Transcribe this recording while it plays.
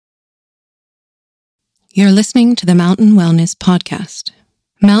You're listening to the Mountain Wellness Podcast.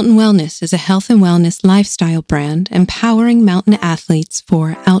 Mountain Wellness is a health and wellness lifestyle brand empowering mountain athletes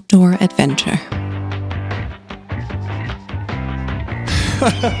for outdoor adventure.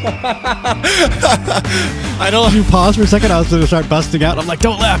 I don't let you pause for a second. I was going to start busting out. I'm like,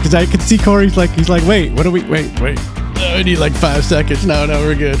 don't laugh, because I can see Corey's like, he's like, wait, I need like 5 seconds. No,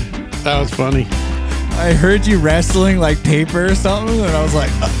 we're good. That was funny. I heard you wrestling like paper or something, and I was like,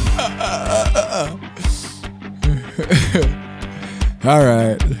 all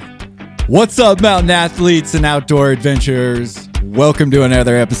right. What's up, mountain athletes and outdoor adventurers? Welcome to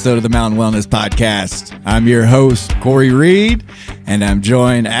another episode of the Mountain Wellness Podcast. I'm your host, Corey Reed, and I'm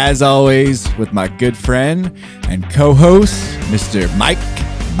joined, as always, with my good friend and co-host, Mr. Mike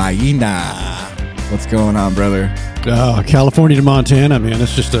Maina. What's going on, brother? Oh, California to Montana, man.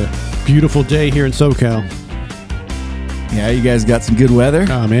 It's just a beautiful day here in SoCal. Yeah, you guys got some good weather?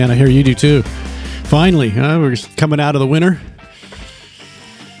 Oh, man, I hear you do too. Finally, we're just coming out of the winter.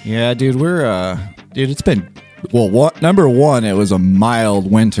 Yeah, dude, it's been, number one, it was a mild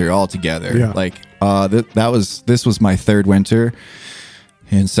winter altogether. Yeah. Like, this was my third winter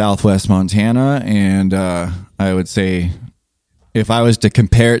in Southwest Montana, and I would say if I was to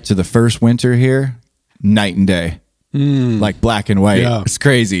compare it to the first winter here, night and day, like black and white. Yeah. It's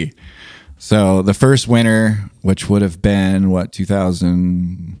crazy. So the first winter, which would have been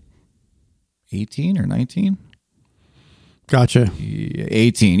 2018 or 19? Gotcha.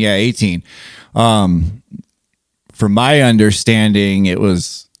 18. Yeah, 18. From my understanding, it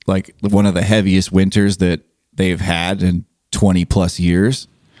was like one of the heaviest winters that they've had in 20 plus years.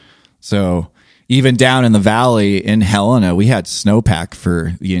 So even down in the valley in Helena, we had snowpack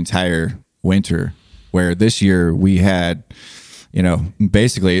for the entire winter, where this year we had,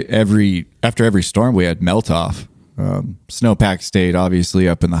 basically after every storm we had melt off. Snowpack stayed obviously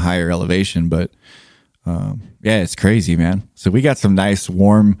up in the higher elevation, but yeah, it's crazy, man. So we got some nice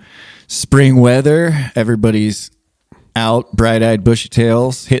warm spring weather. Everybody's out, bright-eyed, bushy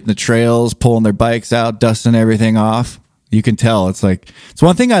tails, hitting the trails, pulling their bikes out, dusting everything off. You can tell it's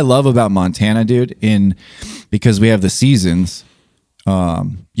one thing I love about Montana, dude, because we have the seasons.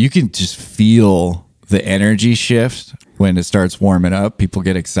 You can just feel the energy shift when it starts warming up. People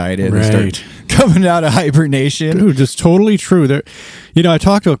get excited and start coming out of hibernation. Dude, it's totally true. I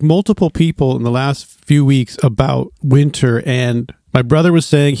talked to multiple people in the last few weeks about winter, and my brother was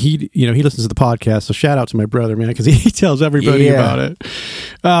saying he listens to the podcast, so shout out to my brother, man, because he tells everybody about it.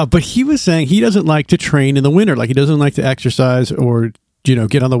 But he was saying he doesn't like to train in the winter. Like, he doesn't like to exercise or,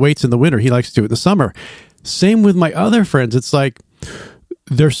 get on the weights in the winter. He likes to do it in the summer. Same with my other friends. It's like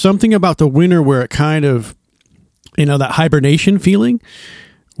there's something about the winter where it kind of, that hibernation feeling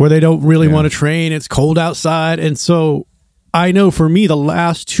where they don't really want to train. It's cold outside. And so I know for me, the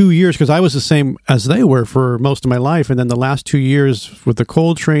last 2 years, because I was the same as they were for most of my life. And then the last 2 years with the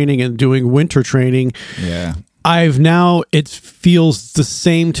cold training and doing winter training, it feels the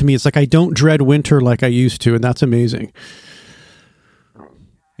same to me. It's like I don't dread winter like I used to. And that's amazing.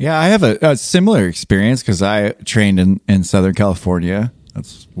 Yeah, I have a similar experience because I trained in Southern California.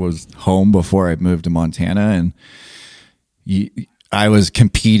 That was home before I moved to Montana. And I was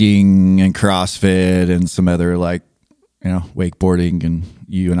competing in CrossFit and some other wakeboarding, and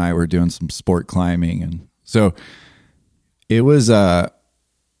you and I were doing some sport climbing. And so it was, I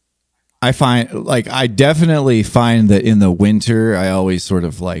definitely find that in the winter, I always sort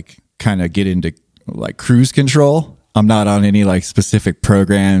of kind of get into cruise control. I'm not on any specific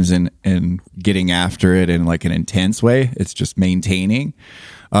programs and getting after it in an intense way. It's just maintaining.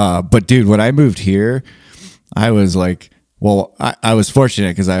 But dude, when I moved here, I was I was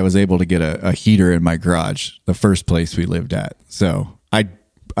fortunate because I was able to get a heater in my garage, the first place we lived at. So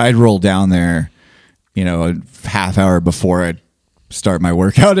I'd roll down there, a half hour before I'd start my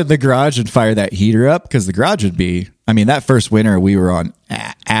workout in the garage and fire that heater up, because the garage would be, that first winter we were on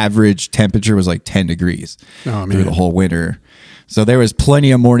average temperature was 10 degrees through the whole winter. So there was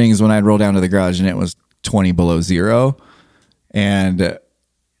plenty of mornings when I'd roll down to the garage and it was 20 below zero. And,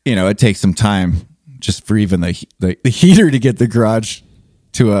 it takes some time just for even the heater to get the garage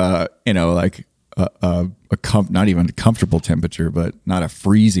to not even a comfortable temperature, but not a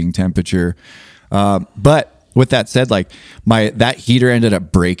freezing temperature. But with that said, that heater ended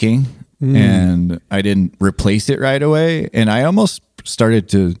up breaking and I didn't replace it right away. And I almost started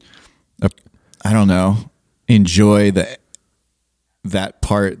to, enjoy that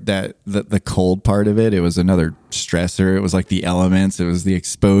part, the cold part of it. It was another stressor. It was the elements, it was the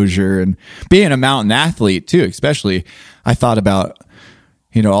exposure, and being a mountain athlete too, especially I thought about,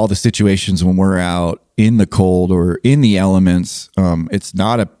 all the situations when we're out in the cold or in the elements. It's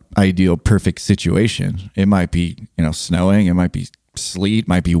not ideal perfect situation. It might be, snowing, it might be sleet,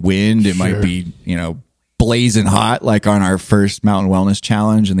 might be wind, it might be, blazing hot, like on our first Mountain Wellness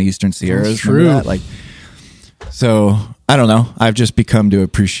Challenge in the Eastern Sierras. That's true. That? Like, so I don't know. I've just become to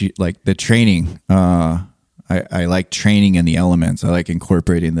appreciate like the training. I like training in the elements. I like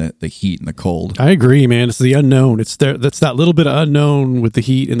incorporating the heat and the cold. I agree, man. It's the unknown. It's there. That's that little bit of unknown with the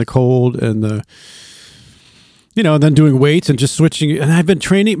heat and the cold and the, and then doing weights and just switching. And I've been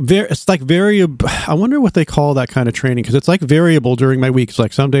training. It's like variable. I wonder what they call that kind of training, because it's like variable during my week. It's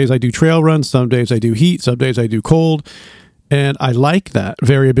like some days I do trail runs, some days I do heat, some days I do cold, and I like that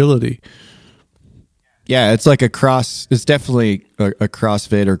variability. Yeah, it's like it's definitely a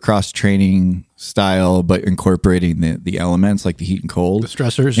CrossFit or cross training style, but incorporating the elements like the heat and cold, the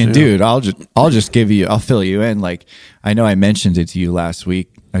stressors. And dude, I'll just I'll fill you in. Like, I know I mentioned it to you last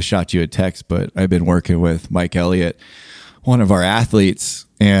week. I shot you a text, but I've been working with Mike Elliott, one of our athletes,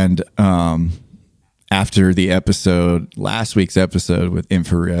 and after the last week's episode with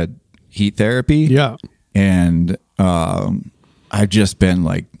infrared heat therapy, yeah, and I've just been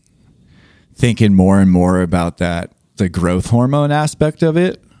like thinking more and more about the growth hormone aspect of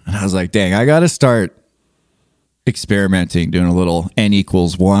it. And I was like, dang, I got to start experimenting, doing a little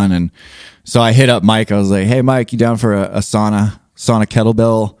N=1. And so I hit up Mike. I was like, hey, Mike, you down for a sauna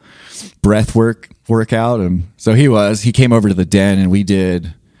kettlebell breath workout? And so he came over to the den and we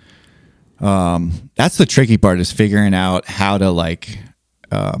did, that's the tricky part, is figuring out how to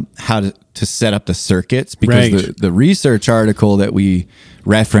set up the circuits, because right. the research article that we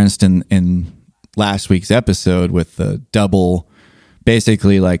referenced in last week's episode with the double,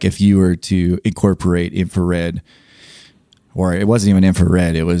 basically like if you were to incorporate infrared, or it wasn't even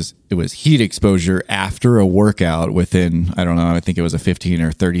infrared, it was heat exposure after a workout within, I don't know, I think it was a 15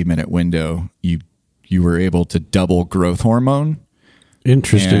 or 30 minute window, you were able to double growth hormone.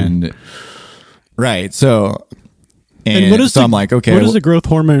 Interesting. Right. So I'm like, okay, what does the growth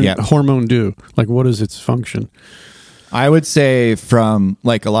hormone do? Like, what is its function? I would say, from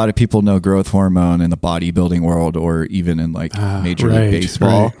like, a lot of people know growth hormone in the bodybuilding world, or even in like Major League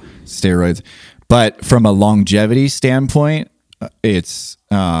Baseball, steroids. But from a longevity standpoint, it's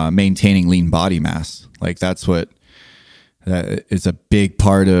maintaining lean body mass. Like, that's what is a big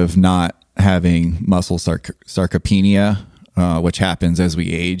part of not having muscle sarcopenia, which happens as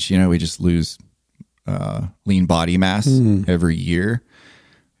we age. We just lose lean body mass every year,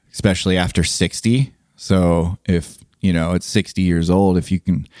 especially after 60. So if it's 60 years old, if you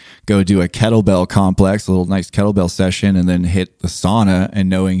can go do a kettlebell complex, a little nice kettlebell session, and then hit the sauna, and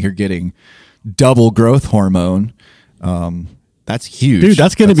knowing you're getting double growth hormone, that's huge. Dude,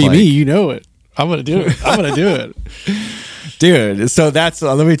 that's going to be me. You know it. I'm going to do it. Dude, so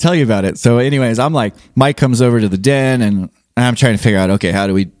let me tell you about it. So anyways, I'm like, Mike comes over to the den and I'm trying to figure out, okay, how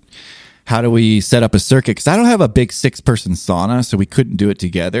do we set up a circuit? Because I don't have a big 6-person sauna, so we couldn't do it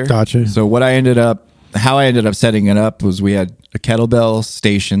together. Gotcha. So how I ended up setting it up was, we had a kettlebell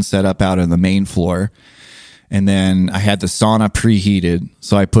station set up out on the main floor, and then I had the sauna preheated.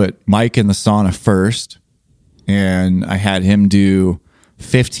 So I put Mike in the sauna first, and I had him do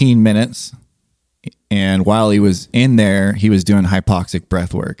 15 minutes. And while he was in there, he was doing hypoxic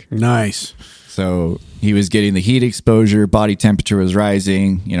breath work. Nice. So he was getting the heat exposure, body temperature was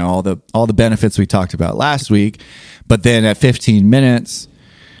rising, all the benefits we talked about last week. But then at 15 minutes,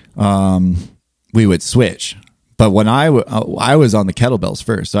 we would switch. But when I was on the kettlebells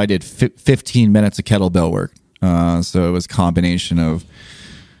first, so I did 15 minutes of kettlebell work. So it was a combination of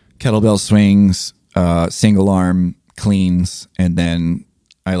kettlebell swings, single arm cleans, and then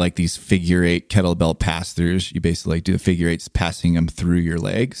I like these figure 8 kettlebell pass throughs. You basically do the figure 8s, passing them through your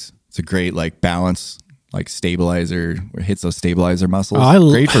legs. It's a great like balance, like stabilizer, where it hits those stabilizer muscles.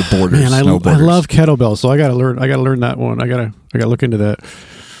 Great for boarders, man, I snowboarders. love kettlebells, so I gotta learn that one. I gotta look into that.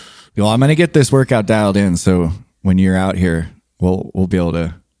 Well, I'm gonna get this workout dialed in, so when you're out here, we'll be able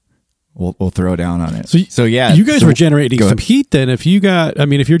to we'll throw down on it. So yeah, you guys were generating some heat then. If you're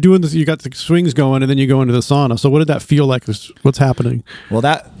doing this, you got the swings going, and then you go into the sauna. So what did that feel like? What's happening? Well,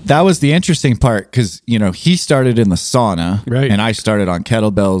 that was the interesting part, because he started in the sauna, right, and I started on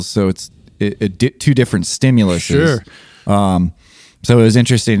kettlebells. So it's two different stimuluses. Sure. So it was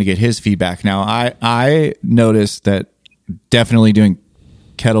interesting to get his feedback. Now I noticed that definitely doing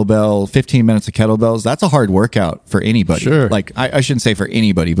 15 minutes of kettlebells, that's a hard workout for anybody. Sure. Like, I shouldn't say for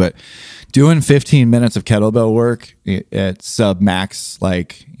anybody, but doing 15 minutes of kettlebell work at sub max,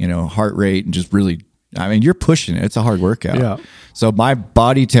 like, heart rate, and just really, you're pushing it. It's a hard workout. Yeah. So my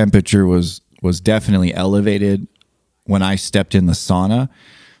body temperature was definitely elevated when I stepped in the sauna.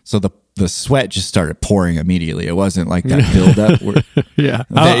 So the the sweat just started pouring immediately. It wasn't like that buildup where Yeah.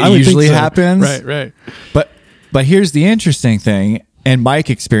 that I would usually think so. happens. Right. But here's the interesting thing, and Mike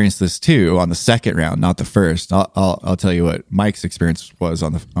experienced this too on the second round, not the first. I'll tell you what Mike's experience was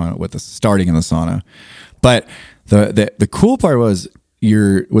with the starting in the sauna. But the cool part was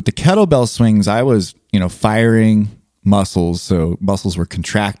with the kettlebell swings, I was, firing muscles. So muscles were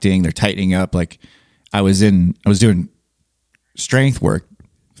contracting, they're tightening up. Like I was doing strength work,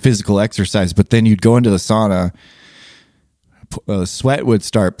 physical exercise, but then you'd go into the sauna, sweat would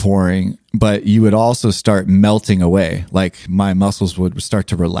start pouring, but you would also start melting away. Like my muscles would start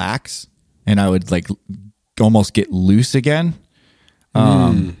to relax and I would like almost get loose again.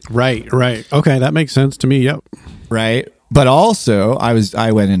 Right. Okay. That makes sense to me. Yep. Right. But also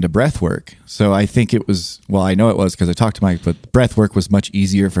I went into breath work. So I think I know it was because I talked to Mike, but breath work was much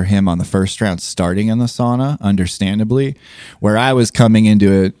easier for him on the first round starting in the sauna, understandably, where I was coming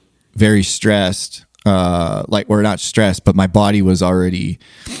into it very stressed, we're not stressed, but my body was already,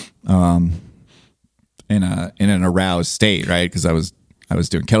 in an aroused state, right? Because I was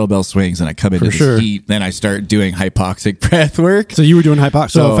doing kettlebell swings and I come into the heat. Then I start doing hypoxic breath work. So you were doing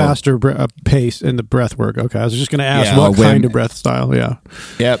so faster pace in the breath work. Okay. I was just going to ask what kind of breath style. Yeah.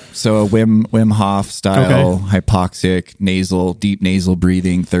 Yep. So a Wim Hof style, hypoxic, deep nasal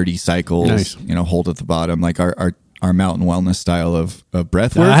breathing, 30 cycles, nice. Hold at the bottom, like our mountain wellness style of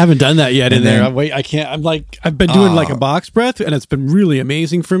breath work. I haven't done that yet in there. I can't. I've been doing like a box breath and it's been really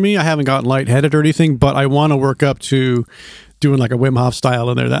amazing for me. I haven't gotten lightheaded or anything, but I want to work up to doing like a Wim Hof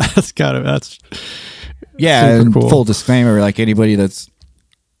style in there. That's and cool. Full disclaimer, like anybody that's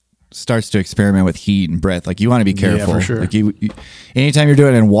starts to experiment with heat and breath, like you want to be careful. Yeah, for sure. Like you anytime you're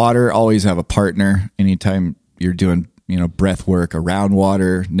doing it in water, always have a partner. Anytime you're doing, breath work around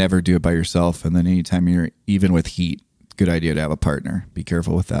water, never do it by yourself. And then anytime you're even with heat, good idea to have a partner. Be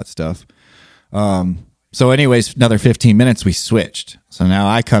careful with that stuff. So anyways, another 15 minutes, we switched. So now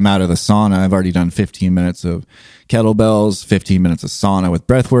I come out of the sauna. I've already done 15 minutes of kettlebells, 15 minutes of sauna with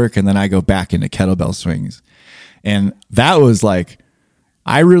breath work. And then I go back into kettlebell swings. And that was like,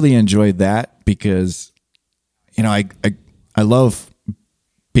 I really enjoyed that because, I love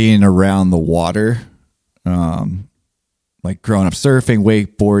being around the water. Like growing up surfing,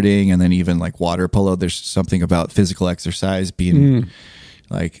 wakeboarding, and then even like water polo. There's something about physical exercise being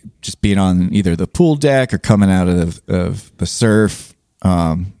like just being on either the pool deck or coming out of the surf.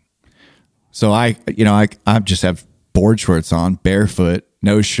 So I just have board shorts on, barefoot,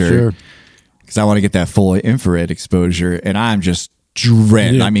 no shirt, because I want to get that full infrared exposure, and I'm just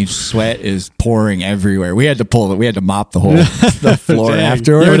drenched. Yeah. I mean, sweat is pouring everywhere. We had to mop the whole the floor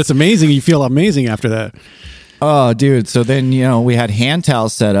afterwards. Yeah, but it's amazing. You feel amazing after that. Oh, dude. So then, we had hand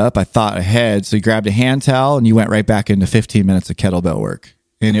towels set up. I thought ahead. So you grabbed a hand towel and you went right back into 15 minutes of kettlebell work.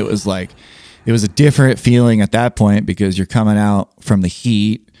 And it was a different feeling at that point because you're coming out from the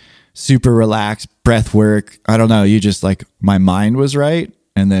heat, super relaxed, breath work. I don't know. You just my mind was right.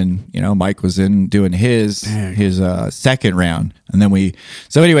 And then, Mike was in doing his second round. And then we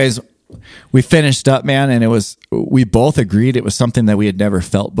finished up, man. And we both agreed it was something that we had never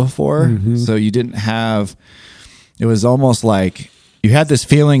felt before. Mm-hmm. So it was almost like you had this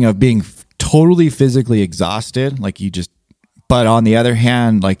feeling of being totally physically exhausted. But on the other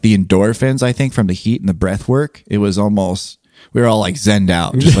hand, like the endorphins, I think from the heat and the breath work, it was almost, we were all like zenned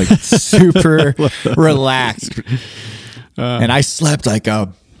out, just like super relaxed. And I slept like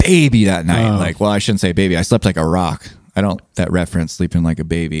a baby that night. I shouldn't say baby. I slept like a rock. That reference, sleeping like a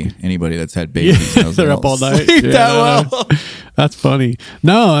baby. Anybody that's had babies knows they're up all night. That well. That's funny.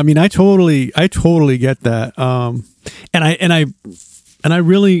 No, I mean, I totally get that.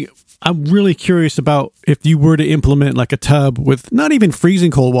 I'm really curious about if you were to implement like a tub with not even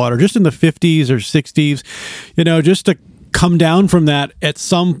freezing cold water, just in the 50s or 60s, just to come down from that at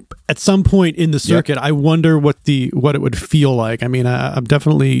some point in the circuit. Yep. I wonder what it would feel like. I mean, I'm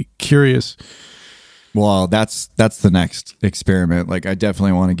definitely curious. Well, that's the next experiment. Like, I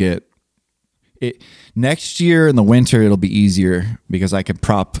definitely want to get it next year in the winter. It'll be easier because I can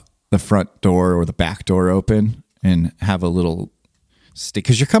prop the front door or the back door open and have a little stick.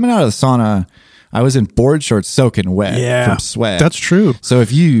 Because you're coming out of the sauna. I was in board shorts soaking wet from sweat. That's true. So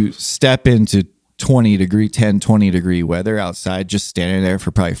if you step into 20 degree weather outside, just standing there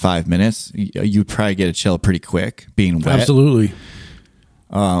for probably 5 minutes, you'd probably get a chill pretty quick being wet. Absolutely.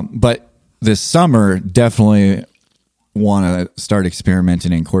 But this summer, definitely want to start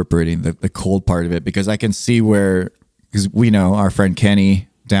experimenting and incorporating the cold part of it because I can see because we know our friend Kenny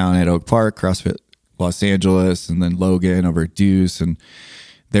down at Oak Park, CrossFit Los Angeles, and then Logan over at Deuce, and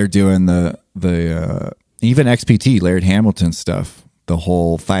they're doing the even XPT, Laird Hamilton stuff. the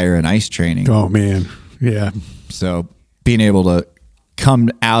whole fire and ice training. Oh man. Yeah. So being able to come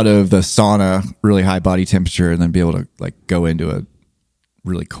out of the sauna, really high body temperature, and then be able to like go into a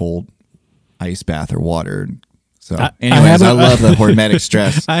really cold ice bath or water. So anyways, I love the hormetic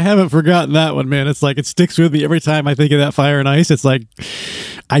stress. I haven't forgotten that one, man. It's like, it sticks with me every time I think of that fire and ice. It's like,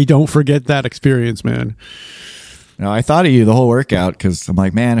 I don't forget that experience, man. I thought of you the whole workout because I'm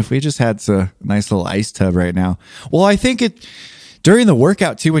like, man, if we just had a nice little ice tub right now. Well, I think during the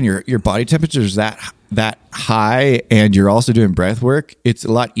workout too, when your body temperature is that high and you're also doing breath work, it's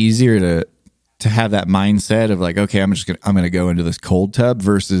a lot easier to have that mindset of like, okay, I'm gonna go into this cold tub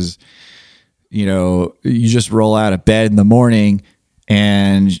versus, you just roll out of bed in the morning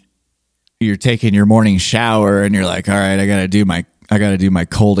and you're taking your morning shower and you're like, all right, I gotta do my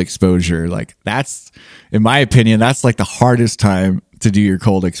cold exposure. Like that's, in my opinion, that's like the hardest time to do your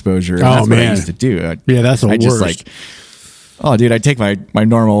cold exposure. And that's what I used to do. That's the worst. Just like, oh, dude, I'd take my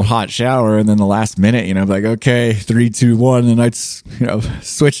normal hot shower, and then the last minute, I'm like, okay, 3, 2, 1, and I'd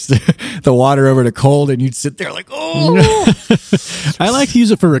switch the water over to cold, and you'd sit there like, oh. I like to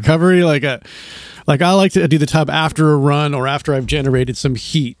use it for recovery, like I like to do the tub after a run or after I've generated some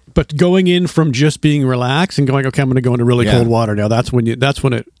heat. But going in from just being relaxed and going, okay, I'm going to go into really cold water now. That's when that's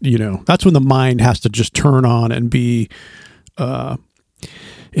when the mind has to just turn on and be.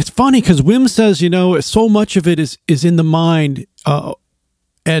 It's funny because Wim says, so much of it is in the mind,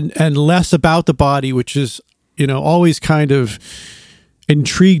 and less about the body, which is, always kind of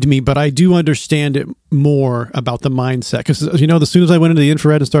intrigued me, but I do understand it more about the mindset. Because, as soon as I went into the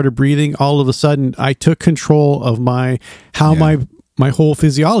infrared and started breathing, all of a sudden I took control of my whole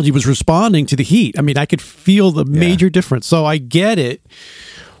physiology was responding to the heat. I mean, I could feel the major difference. So I get it.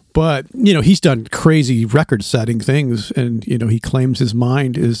 But, he's done crazy record-setting things, and, he claims his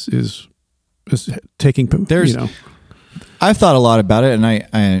mind is taking, I've thought a lot about it,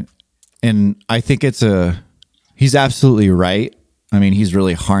 and I think he's absolutely right. I mean, he's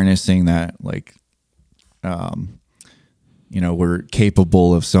really harnessing that, like, we're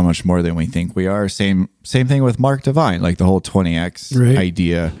capable of so much more than we think we are. Same thing with Mark Divine, like the whole 20X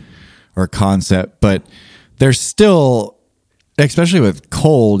idea or concept. But there's still, especially with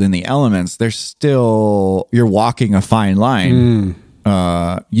cold in the elements, you're walking a fine line.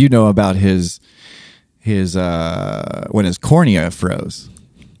 About his when his cornea froze.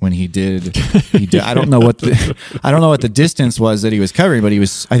 When he did I don't know what the distance was that he was covering, but I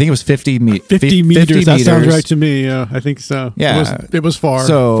think it was 50 meters. 50 meters. That sounds right to me. Yeah, I think so. Yeah. It was far.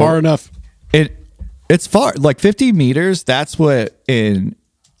 So far enough. It's far, like 50 meters. That's what in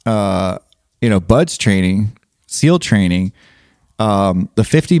Bud's training, SEAL training, the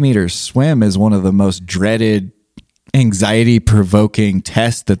 50 meters swim is one of the most dreaded, anxiety provoking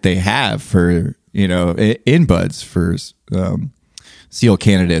tests that they have for, in Buds for, SEAL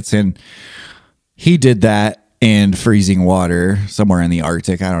candidates. And he did that in freezing water somewhere in the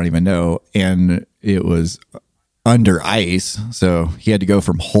Arctic. I don't even know. And it was under ice. So he had to go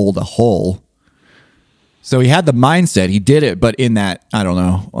from hole to hole. So he had the mindset, he did it, but in that, I don't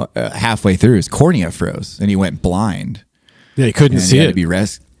know, halfway through his cornea froze and he went blind. Yeah, he couldn't see it. Had to be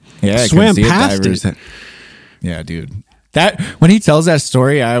swam past it. Yeah, dude. That when he tells that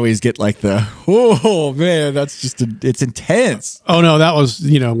story, I always get like oh man, that's just it's intense. Oh no, that was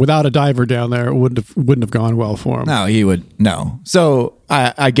without a diver down there, it wouldn't have gone well for him. No, he would no. So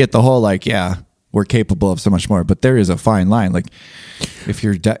I get the whole like we're capable of so much more, but there is a fine line. Like if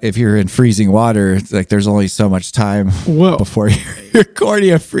you're in freezing water, it's like there's only so much time before your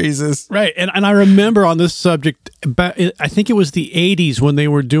cornea freezes. Right, and I remember on this subject, I think it was the 80s when they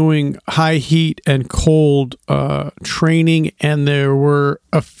were doing high heat and cold training, and there were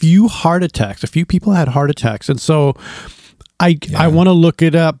a few heart attacks. A few people had heart attacks, and so I want to look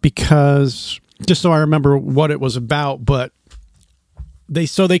it up because just so I remember what it was about. But they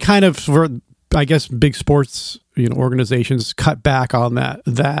kind of, for I guess big sports organizations cut back on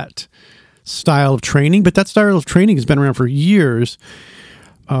that style of training, but that style of training has been around for years.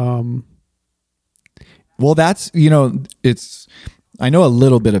 Well, that's, I know a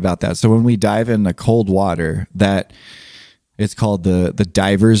little bit about that. So when we dive in the cold water, that it's called the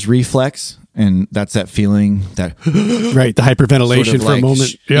diver's reflex. And that's that feeling that, right. The hyperventilation sort of for a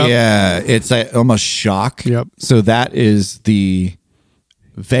moment. Yep. Yeah. It's like almost shock. Yep. So that is the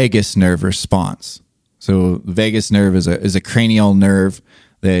vagus nerve response. So vagus nerve is a cranial nerve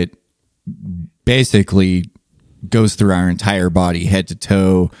that basically goes through our entire body, head to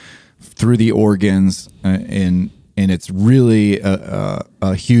toe, through the organs, and it's really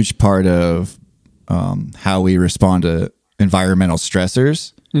a huge part of how we respond to environmental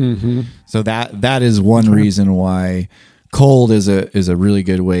stressors. Mm-hmm. So that is one reason why cold is a really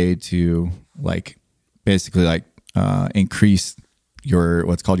good way to like basically like increase your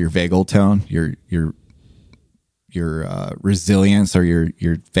what's called your vagal tone, your resilience or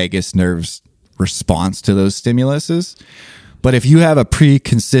your vagus nerve's response to those stimuluses. But if you have a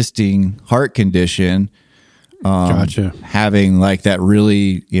pre-consisting heart condition, Gotcha. having like that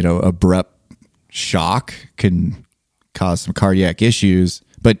really, abrupt shock can cause some cardiac issues.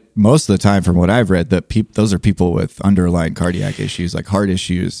 But most of the time, from what I've read, those are people with underlying cardiac issues, like heart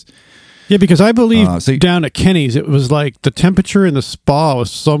issues. Yeah, because I believe down at Kenny's, it was like the temperature in the spa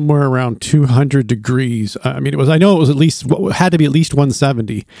was somewhere around 200 degrees. I mean, I know it was had to be at least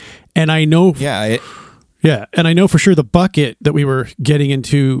 170. And I know, and I know for sure the bucket that we were getting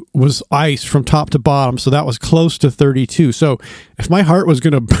into was ice from top to bottom. So that was close to 32. So if my heart was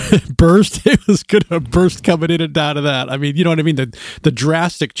going to burst, it was going to burst coming in and out of that. I mean, you know what I mean? The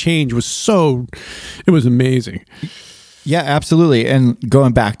drastic change was it was amazing. Yeah, absolutely. And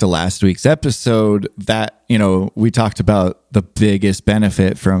going back to last week's episode, that, we talked about the biggest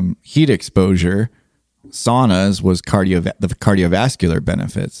benefit from heat exposure, saunas, was the cardiovascular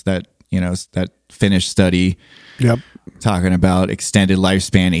benefits. That, that Finnish study talking about extended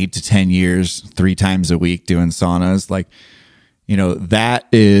lifespan, 8 to 10 years, 3 times a week doing saunas. Like,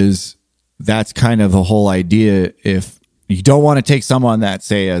 that's kind of the whole idea. If you don't want to take someone that,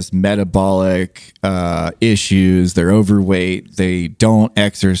 say, has metabolic issues, they're overweight, they don't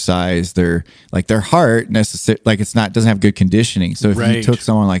exercise, their heart doesn't have good conditioning. So if you took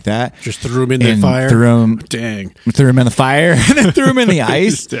someone like that, just threw them in the fire, threw them in the fire, and then threw them in the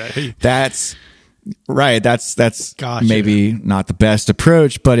ice. That's right. That's gotcha. Maybe not the best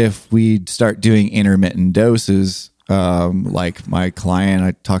approach. But if we start doing intermittent doses, like my client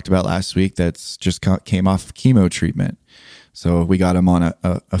I talked about last week, that's just came off chemo treatment. So we got him on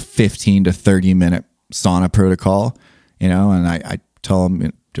a 15 to 30 minute sauna protocol, and I tell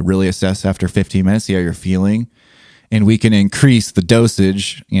him to really assess after 15 minutes, see how you're feeling. And we can increase the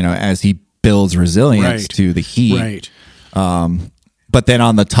dosage, as he builds resilience to the heat. Right. But then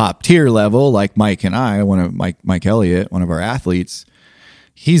on the top tier level, like Mike and I, Mike Elliott, one of our athletes,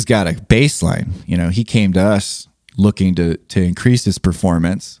 he's got a baseline. He came to us looking to increase his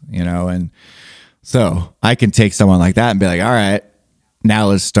performance, and so I can take someone like that and be like, all right, now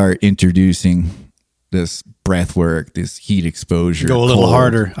let's start introducing this breath work, this heat exposure. Go a little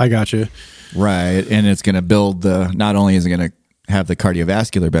harder. I got you. Right. And it's going to build not only is it going to have the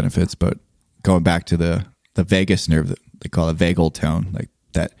cardiovascular benefits, but going back to the vagus nerve, that they call it vagal tone, like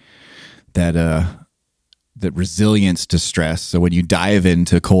that resilience to stress. So when you dive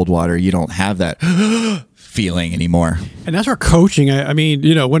into cold water, you don't have that feeling anymore. And that's where coaching, I mean,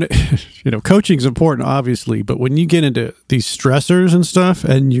 when coaching is important, obviously, but when you get into these stressors and stuff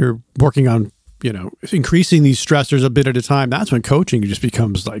and you're working on, increasing these stressors a bit at a time, that's when coaching just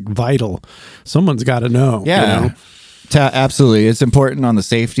becomes like vital. Someone's got to know. Yeah. Absolutely. It's important on the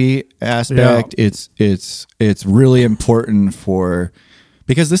safety aspect. Yeah. It's really important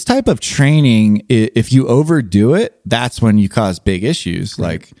because this type of training, if you overdo it, that's when you cause big issues.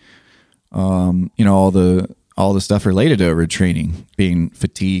 Like, all the stuff related to overtraining, being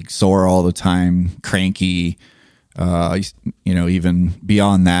fatigued, sore all the time, cranky, even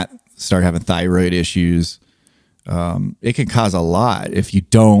beyond that, start having thyroid issues. It can cause a lot if you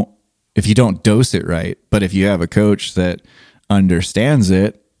don't dose it right. But if you have a coach that understands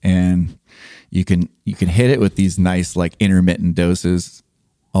it, and you can hit it with these nice, like, intermittent doses,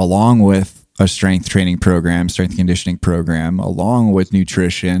 along with a strength training program, strength conditioning program, along with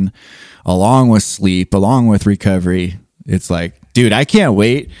nutrition, along with sleep, along with recovery. It's like, dude, I can't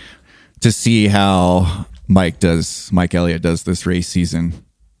wait to see how Mike Elliott does this race season.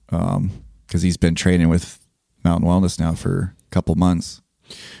 Cause he's been training with Mountain Wellness now for a couple months.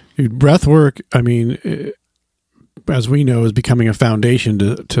 Dude, breath work, I mean, as we know, is becoming a foundation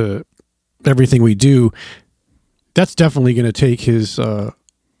to everything we do. That's definitely going to take his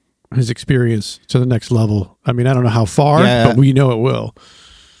experience to the next level. I mean, I don't know how far, but we know it will.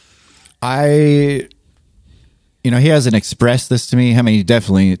 He hasn't expressed this to me. I mean, he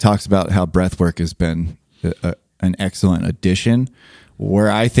definitely talks about how breath work has been an excellent addition.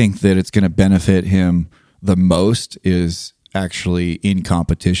 Where I think that it's going to benefit him the most is actually in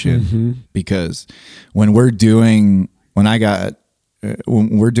competition, because when we're doing strength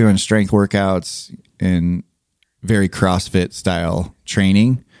workouts and very CrossFit style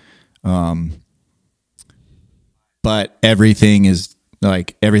training, but everything's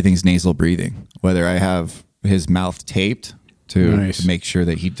nasal breathing, whether I have his mouth taped to make sure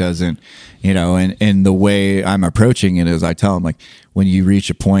that he doesn't, and the way I'm approaching it is I tell him, like, when you reach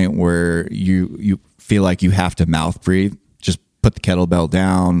a point where you feel like you have to mouth breathe, put the kettlebell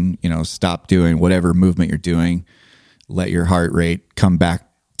down, stop doing whatever movement you're doing, let your heart rate come back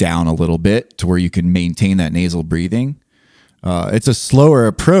down a little bit to where you can maintain that nasal breathing. It's a slower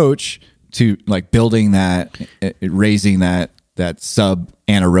approach to like building that, raising that sub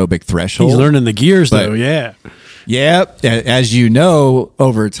anaerobic threshold. He's learning the gears though. Yeah. Yeah. As you know,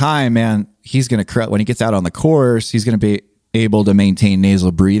 over time, man, he's going to, when he gets out on the course, he's going to be able to maintain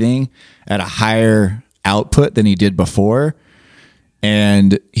nasal breathing at a higher output than he did before.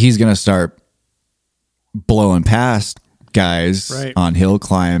 And he's going to start blowing past guys on hill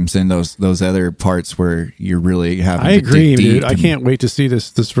climbs and those other parts where you're really having I agree, dude. I can't wait to see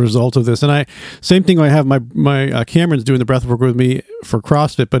this result of this. And same thing. I have my Cameron's doing the breath work with me for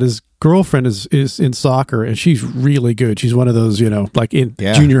CrossFit, but his girlfriend is in soccer and she's really good. She's one of those, like in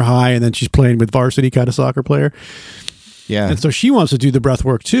junior high, and then she's playing with varsity kind of soccer player. Yeah. And so she wants to do the breath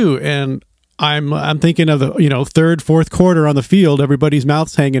work too. And I'm thinking of the third, fourth quarter on the field, everybody's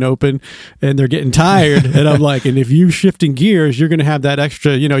mouth's hanging open and they're getting tired. And I'm like, and if you shifting gears, you're going to have that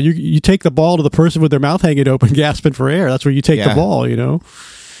extra, you take the ball to the person with their mouth hanging open, gasping for air. That's where you take the ball,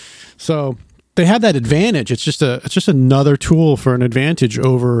 So they have that advantage. It's just another tool for an advantage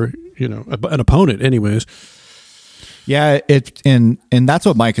over, an opponent anyways. Yeah. And that's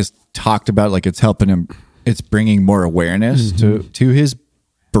what Mike has talked about. Like it's helping him, it's bringing more awareness to his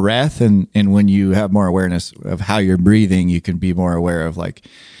breath, and when you have more awareness of how you're breathing, you can be more aware of like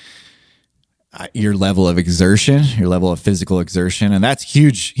your level of exertion, your level of physical exertion, and that's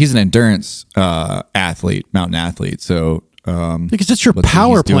huge. He's an endurance athlete, mountain athlete, so because it's your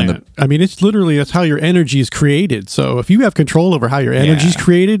power plant. It's literally, that's how your energy is created. So if you have control over how your energy is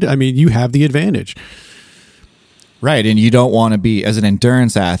created, you have the advantage. Right, and you don't want to be, as an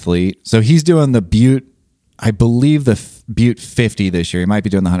endurance athlete, so he's doing the Butte, I believe the Butte 50 this year. He might be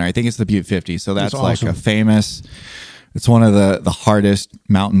doing the 100. I think it's the Butte 50. So that's awesome. Like a famous, it's one of the hardest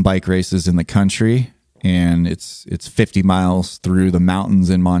mountain bike races in the country. And it's 50 miles through the mountains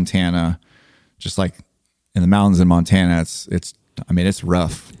in Montana. Just like in the mountains in Montana, it's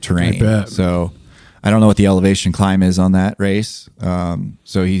rough terrain. I bet. So I don't know what the elevation climb is on that race.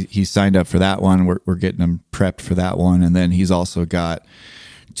 So he signed up for that one. We're getting him prepped for that one. And then he's also got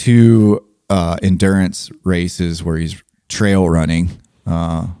 2 endurance races where he's trail running,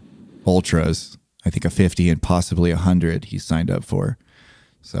 ultras, I think a 50 and possibly 100 he signed up for.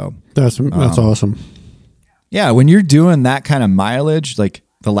 So that's awesome. Yeah. When you're doing that kind of mileage, like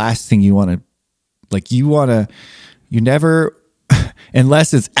the last thing you want to, you never,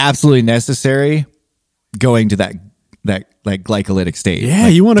 unless it's absolutely necessary, going to that like glycolytic state. Yeah.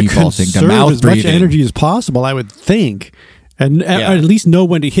 Like you want to conserve as much energy as possible, I would think. And at least know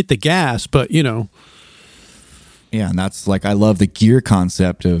when to hit the gas, but Yeah, and that's like, I love the gear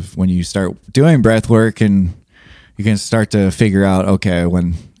concept of when you start doing breath work and you can start to figure out, okay,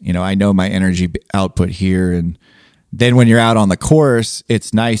 when, I know my energy output here. And then when you're out on the course,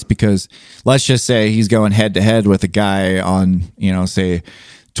 it's nice because let's just say he's going head to head with a guy on, say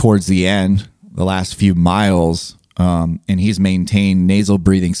towards the end, the last few miles, and he's maintained nasal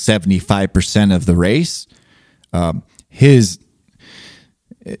breathing 75% of the race. He's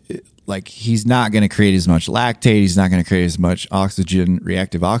not going to create as much lactate. He's not going to create as much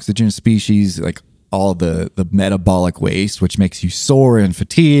reactive oxygen species, like all the metabolic waste, which makes you sore and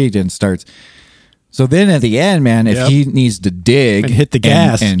fatigued and starts. So then at the end, man, if he needs to dig and hit the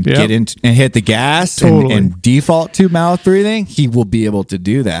gas and get into and hit the gas and default to mouth breathing, he will be able to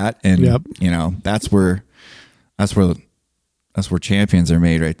do that. And that's where champions are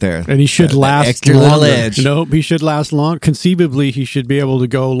made right there. And he should last extra longer. Little edge. Nope, he should last long. Conceivably, he should be able to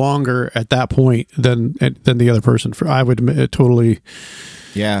go longer at that point than the other person. I would totally.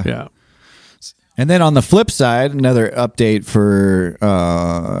 Yeah. And then on the flip side, another update for,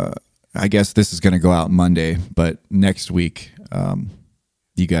 I guess this is going to go out Monday, but next week,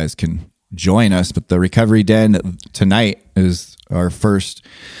 you guys can join us. But the Recovery Den tonight is our first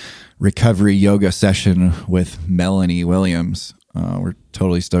recovery yoga session with Melanie Williams. We're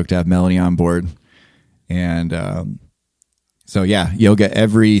totally stoked to have Melanie on board. And so yeah, yoga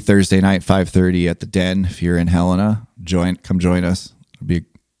every Thursday night, 5:30 at the Den. If you're in Helena, come join us. It'll be a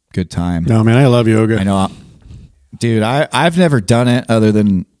good time. No, man, I love yoga. I know, dude, I've never done it other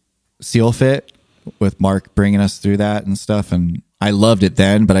than Seal Fit with Mark bringing us through that and stuff. And I loved it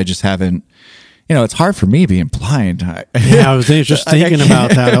then, but I just haven't, it's hard for me being blind. I was just thinking about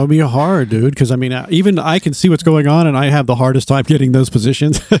that. That would be hard, dude. Because even I can see what's going on, and I have the hardest time getting those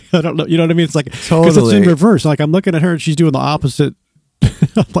positions. I don't know. You know what I mean? It's like, because it's in reverse. Like I'm looking at her, and she's doing the opposite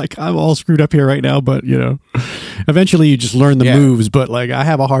I'm like, I'm all screwed up here right now, but eventually you just learn the moves, but like I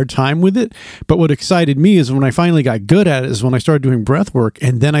have a hard time with it. But what excited me is when I finally got good at it is when I started doing breath work,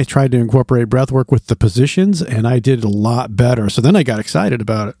 and then I tried to incorporate breath work with the positions, and I did a lot better. So then I got excited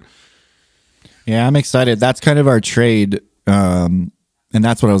about it. Yeah, I'm excited. That's kind of our trade. And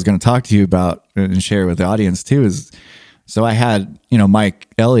that's what I was going to talk to you about and share with the audience too, is so I had, Mike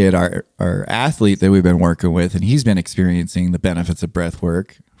Elliott, our athlete that we've been working with, and he's been experiencing the benefits of breath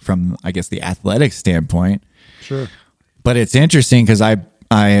work from, I guess, the athletic standpoint. Sure. But it's interesting because I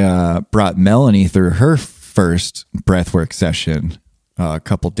brought Melanie through her first breathwork session a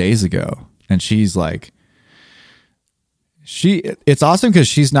couple days ago, and she's like, it's awesome because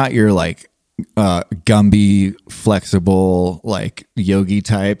she's not your like Gumby, flexible, like yogi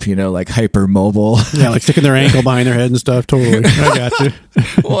type, like hypermobile. Yeah, like sticking their ankle behind their head and stuff. Totally. I got you.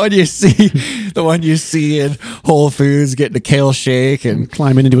 The one you see in Whole Foods getting a kale shake and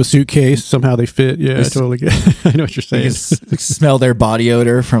climbing into a suitcase. Somehow they fit. Yeah, I totally get it. I know what you're saying. You can smell their body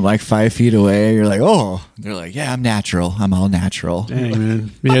odor from like 5 feet away. You're like, oh, they're like, yeah, I'm natural. I'm all natural. Dang,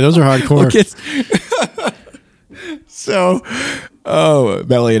 man. Yeah, those are hardcore. So,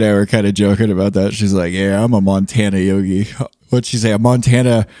 Melly and I were kind of joking about that. She's like, yeah, I'm a Montana yogi. What'd she say? A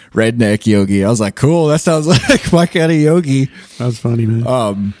Montana redneck yogi. I was like, cool. That sounds like my kind of yogi. That's funny,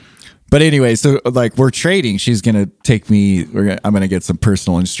 man. But anyway, so like we're trading. She's going to take me, I'm going to get some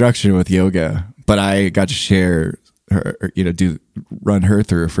personal instruction with yoga, but I got to share her, run her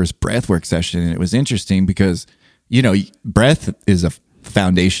through her first breathwork session. And it was interesting because, breath is a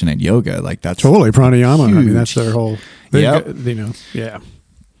foundation in yoga. Like that's totally pranayama. Huge. I mean, that's their whole thing. Yep. Yeah.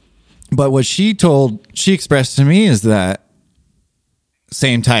 But what she expressed to me is that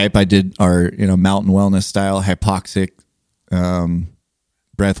same type. I did our, mountain wellness style hypoxic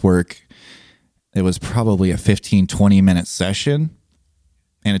breath work. It was probably a 15-20 minute session,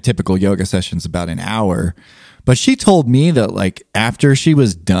 and a typical yoga session is about an hour. But she told me that like after she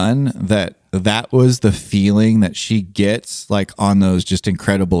was done, that was the feeling that she gets like on those just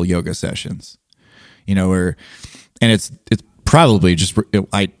incredible yoga sessions, and it's probably just,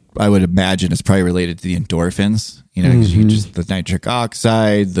 I would imagine it's probably related to the endorphins, because you just the nitric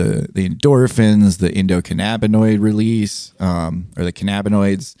oxide, the endorphins, the endocannabinoid release, or the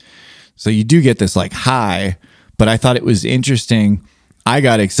cannabinoids. So you do get this like high, but I thought it was interesting. I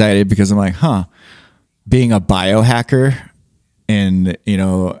got excited because I'm like, being a biohacker and,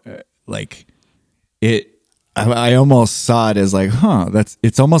 like I almost saw it as like,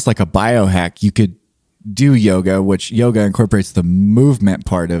 it's almost like a biohack. You could do yoga, which yoga incorporates the movement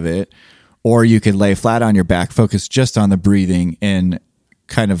part of it, or you could lay flat on your back, focus just on the breathing, and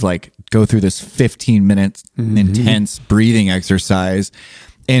kind of like go through this 15 minutes intense breathing exercise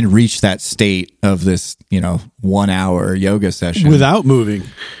and reach that state of this, 1 hour yoga session without moving.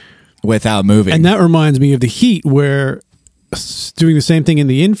 And that reminds me of the heat, where doing the same thing in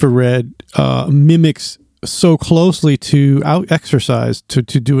the infrared mimics so closely to out exercise to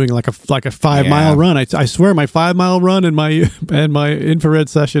doing like a 5 mile run. I swear my 5 mile run and my infrared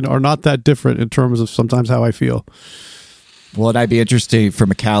session are not that different in terms of sometimes how I feel. Well, and I'd be interested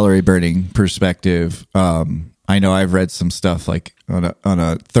from a calorie burning perspective. I know I've read some stuff like on a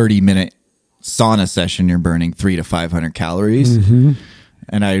 30-minute sauna session, you're burning 300 to 500 calories.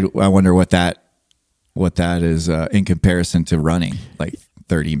 And I wonder what that is in comparison to running like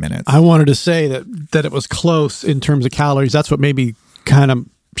 30 minutes. I wanted to say that it was close in terms of calories. That's what made me kind of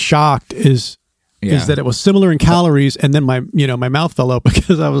shocked is that it was similar in calories, and then my mouth fell out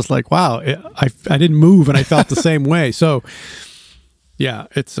because I was like, wow, I didn't move and I felt the same way. So yeah,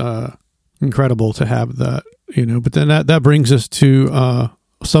 it's incredible to have that, but then that brings us to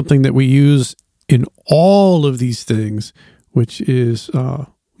something that we use in all of these things, which is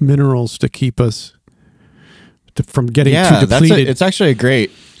minerals to keep us from getting too depleted. It's actually a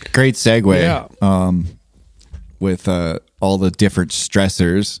great segue with all the different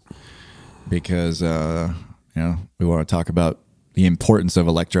stressors, because we want to talk about the importance of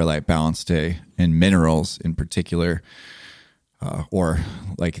electrolyte balance day and minerals in particular, or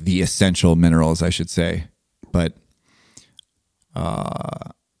like the essential minerals, I should say. But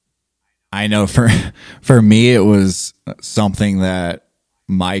I know for me, it was something that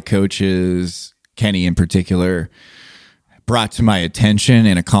my coaches, Kenny in particular, brought to my attention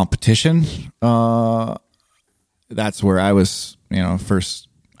in a competition. That's where I was, first,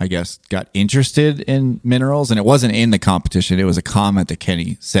 I guess, got interested in minerals. And it wasn't in the competition. It was a comment that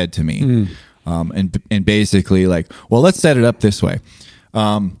Kenny said to me. And basically like, well, let's set it up this way.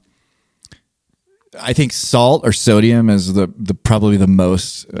 I think salt or sodium is the probably the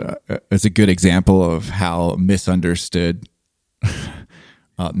most, is a good example of how misunderstood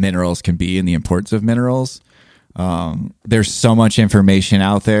minerals can be and the importance of minerals. There's so much information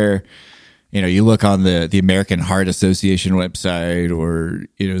out there. You look on the American Heart Association website, or,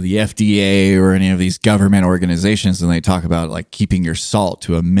 the FDA, or any of these government organizations, and they talk about like keeping your salt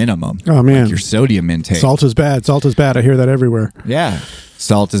to a minimum. Oh man, like your sodium intake. Salt is bad. Salt is bad. I hear that everywhere. Yeah.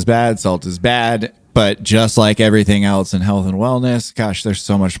 Salt is bad. Salt is bad. But just like everything else in health and wellness, gosh, there's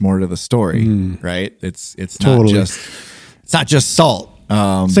so much more to the story, right? It's Totally. not just salt.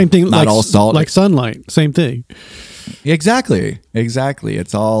 Same thing. Not all salt. Like sunlight. Same thing. Exactly.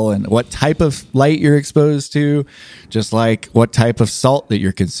 It's all in what type of light you're exposed to, just like what type of salt that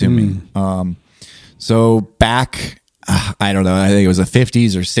you're consuming. So back, I don't know, I think it was the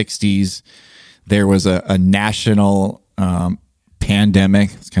 50s or 60s, there was a national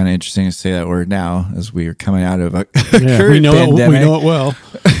pandemic. It's kind of interesting to say that word now as we are coming out of a current we know pandemic. We know it well.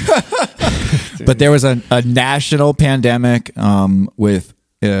 But there was a national pandemic with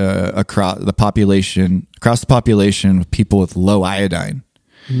across the population of people with low iodine.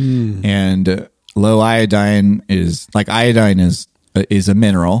 And low iodine is a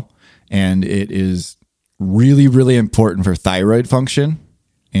mineral, and it is really, really important for thyroid function.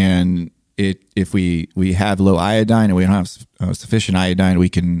 And if we have low iodine and we don't have sufficient iodine, we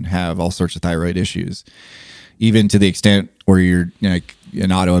can have all sorts of thyroid issues, even to the extent where you're like an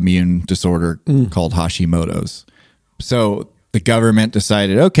autoimmune disorder called Hashimoto's. So the government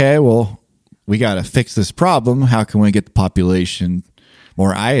decided, okay, well, we got to fix this problem. How can we get the population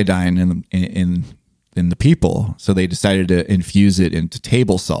more iodine in the people? So they decided to infuse it into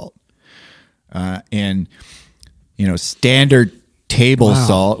table salt, and standard table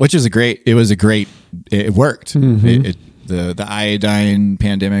salt, which is it worked. The iodine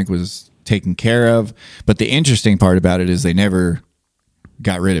pandemic was taken care of, but the interesting part about it is they never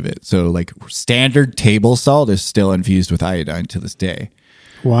got rid of it. So like standard table salt is still infused with iodine to this day.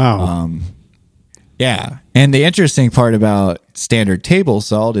 Wow. Yeah. And the interesting part about standard table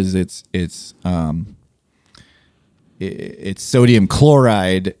salt is it's sodium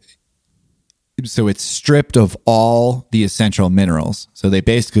chloride. So it's stripped of all the essential minerals. So they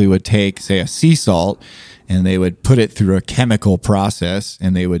basically would take, say, a sea salt, and they would put it through a chemical process,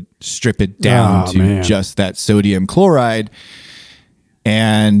 and they would strip it down to just that sodium chloride.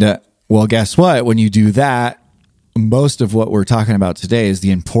 And well, guess what? When you do that, most of what we're talking about today is the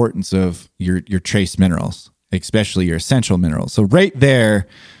importance of your trace minerals, especially your essential minerals. So right there,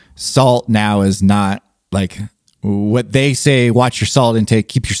 salt now is not like what they say, watch your salt intake,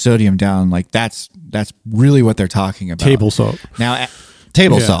 keep your sodium down. Like that's really what they're talking about. Table salt. Now,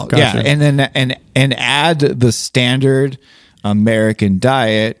 table salt. Gotcha. Yeah. And then, and add the standard American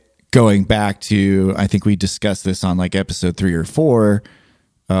diet, going back to, I think we discussed this on like episode 3 or 4,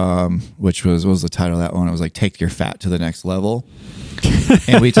 which was, what was the title of that one? It was like, take your fat to the next level.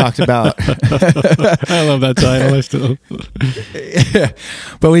 And we talked about, I love that title. I still,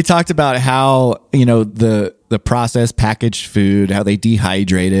 but we talked about how, the processed packaged food, how they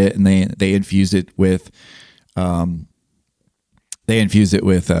dehydrate it and they infuse it with, a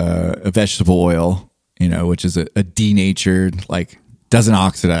vegetable oil, which is a denatured, like doesn't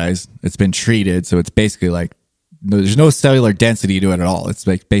oxidize. It's been treated. So it's basically like, there's no cellular density to it at all. It's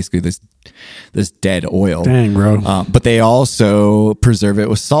like basically this dead oil. Dang, bro. But they also preserve it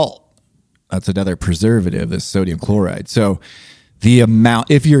with salt. That's another preservative, this sodium chloride. So the amount,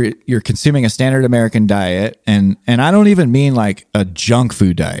 if you're consuming a standard American diet, and I don't even mean like a junk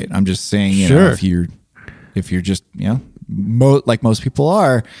food diet. I'm just saying, if you're just, like most people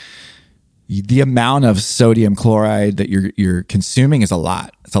are, the amount of sodium chloride that you're consuming is a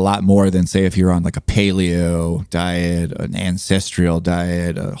lot. It's a lot more than, say, if you're on like a paleo diet, an ancestral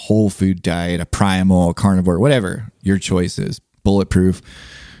diet, a whole food diet, a primal, a carnivore, whatever your choice is, bulletproof.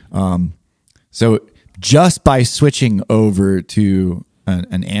 So just by switching over to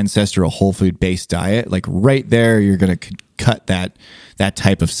an ancestral whole food based diet, like right there, you're going to cut that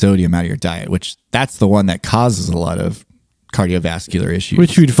type of sodium out of your diet, which that's the one that causes a lot of cardiovascular issues,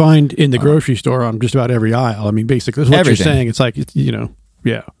 which you'd find in the grocery store on just about every aisle. I mean, basically, that's what you're saying. It's like, that's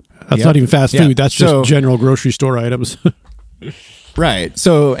not even fast food. That's just general grocery store items. Right.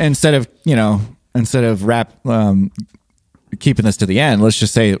 So instead of keeping this to the end, let's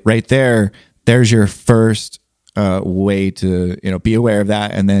just say right there's your first way to, be aware of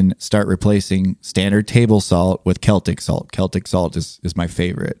that, and then start replacing standard table salt with Celtic salt. Celtic salt is my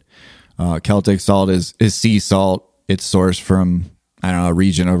favorite. Celtic salt is sea salt. It's sourced from, I don't know, a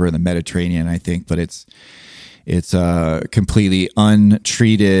region over in the Mediterranean, I think, but it's completely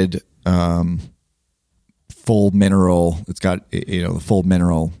untreated, full mineral. It's got, the full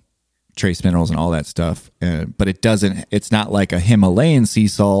mineral trace minerals and all that stuff. But it's not like a Himalayan sea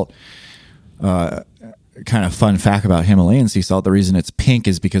salt. Kind of fun fact about Himalayan sea salt, the reason it's pink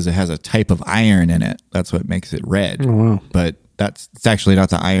is because it has a type of iron in it. That's what makes it red. Oh, wow. But it's actually not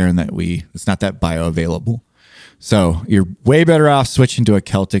the iron it's not that bioavailable. So you're way better off switching to a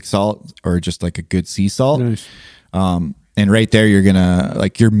Celtic salt or just like a good sea salt. Nice. And right there, you're gonna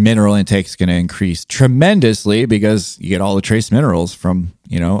your mineral intake is gonna increase tremendously because you get all the trace minerals from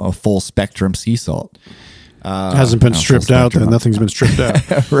a full spectrum sea salt. Hasn't been stripped out, then nothing's been stripped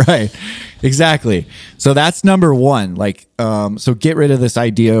out. Right. Exactly. So that's number one. So get rid of this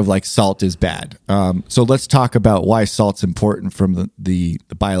idea of salt is bad. So let's talk about why salt's important from the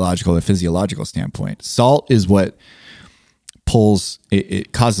biological and physiological standpoint. Salt is what pulls,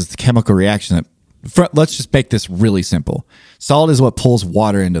 it causes the chemical reaction let's just make this really simple. Salt is what pulls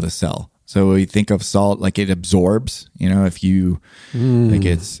water into the cell. So we think of salt it absorbs, if you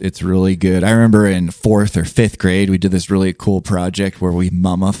it's really good. I remember in 4th or 5th grade, we did this really cool project where we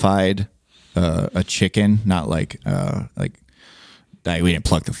mummified a chicken, not we didn't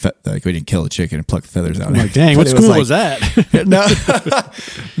pluck we didn't kill a chicken and pluck the feathers out. Dang, what school was that? No,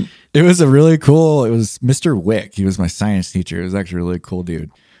 it was it was Mr. Wick. He was my science teacher. It was actually a really cool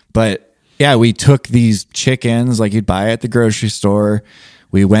dude. But yeah, we took these chickens you'd buy at the grocery store.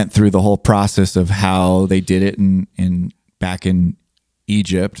 We went through the whole process of how they did it back in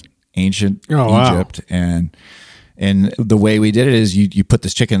Egypt, ancient Egypt, and the way we did it is you put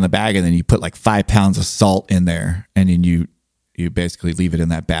this chicken in the bag and then you put 5 pounds of salt in there, and then you basically leave it in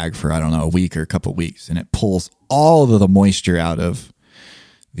that bag for a week or a couple of weeks, and it pulls all of the moisture out of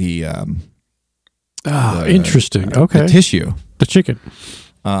the interesting. Okay, the tissue, the chicken.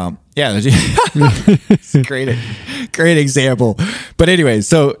 It's a great example. But anyway,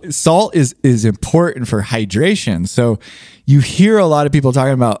 so salt is important for hydration. So you hear a lot of people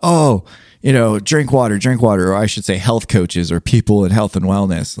talking about, drink water, or I should say health coaches or people in health and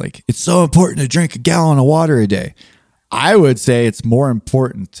wellness. It's so important to drink a gallon of water a day. I would say it's more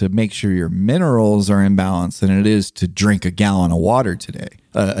important to make sure your minerals are in balance than it is to drink a gallon of water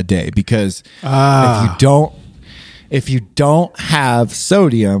a day, because if you don't have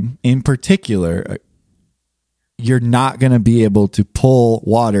sodium in particular, you're not going to be able to pull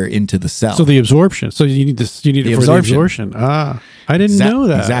water into the cell. So the absorption. So you need this. You need it for the absorption. I didn't know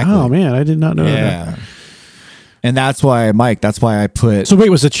that. Exactly. Oh man, I did not know that. And that's why, Mike. That's why I put. So wait,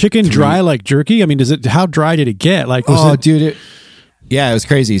 was the chicken dry like jerky? I mean, how dry did it get? Dude, it was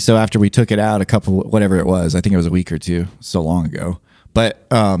crazy. So after we took it out, whatever it was, I think it was a week or two, so long ago. But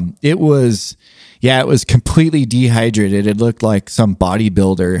it was. Yeah, it was completely dehydrated. It looked like some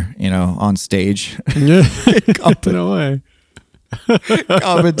bodybuilder, on stage. No way.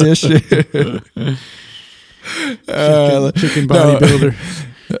 Competition. Chicken bodybuilder.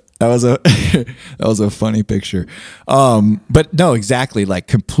 That was a funny picture. But no, exactly.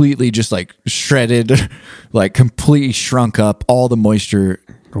 Completely just shredded, completely shrunk up, all the moisture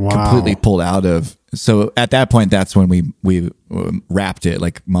completely pulled out of. So at that point, that's when we wrapped it,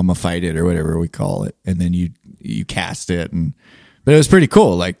 mummified it or whatever we call it. And then you cast it. But it was pretty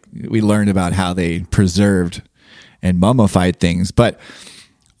cool. We learned about how they preserved and mummified things. But,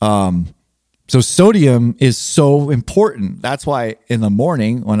 so sodium is so important. That's why in the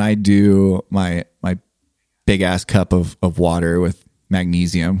morning when I do my big ass cup of water with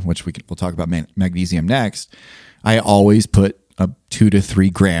magnesium, which we'll talk about magnesium next, I always put 2 to 3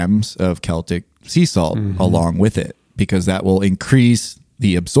 grams of Celtic sea salt along with it, because that will increase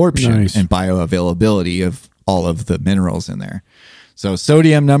the absorption and bioavailability of all of the minerals in there. So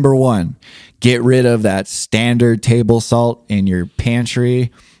sodium, number 1, get rid of that standard table salt in your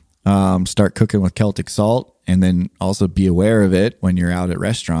pantry. Start cooking with Celtic salt, and then also be aware of it when you're out at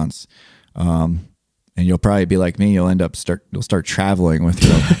restaurants. And you'll probably be like me. You'll start traveling with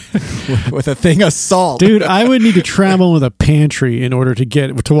with a thing of salt. Dude, I would need to travel with a pantry in order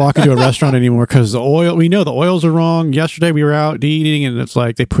to walk into a restaurant anymore, because we know the oils are wrong. Yesterday we were out eating and it's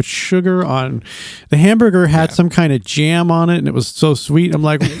they put sugar on the hamburger, had some kind of jam on it, and it was so sweet. I'm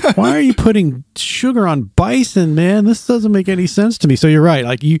like, why are you putting sugar on bison, man? This doesn't make any sense to me. So you're right.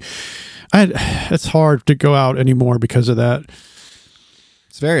 It's hard to go out anymore because of that.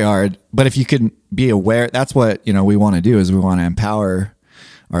 It's very hard, but if you can be aware, that's what we want to do, is we want to empower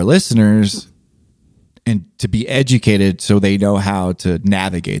our listeners and to be educated so they know how to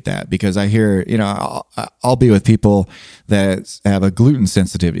navigate that. Because I hear, I'll be with people that have a gluten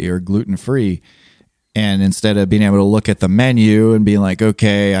sensitivity or gluten free, and instead of being able to look at the menu and being like,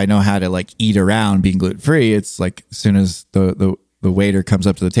 okay, I know how to eat around being gluten free, it's as soon as the waiter comes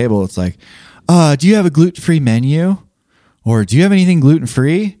up to the table, it's do you have a gluten free menu? Or do you have anything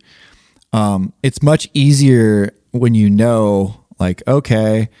gluten-free? it's much easier when you know, like,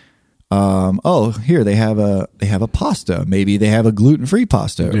 okay, oh, here they have a pasta. Maybe they have a gluten-free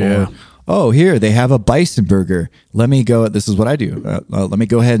pasta. Yeah. Or, oh, here they have a bison burger. Let me go. This is what I do. Let me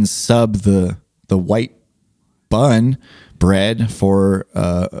go ahead and sub the white bun bread for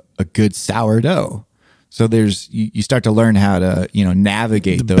a good sourdough. So you start to learn how to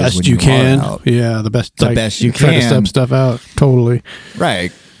navigate The those best when you can. are out. Yeah, the best you try to can. sub stuff out. Totally.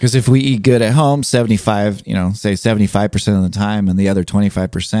 Right. Because if we eat good at home, 75% of the time, and the other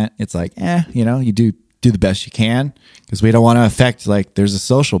 25%, it's like, you do the best you can, because we don't want to affect, like, there's a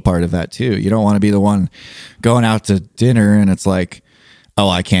social part of that too. You don't want to be the one going out to dinner and it's like, oh,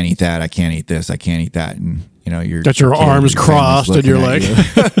 I can't eat that. I can't eat this. I can't eat that. And, you're got your arms crossed and you're like,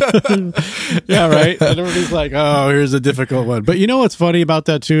 yeah, right. And everybody's like, oh, here's a difficult one. But you know what's funny about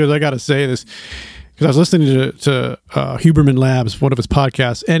that too, is I got to say this, because I was listening to Huberman Labs, one of his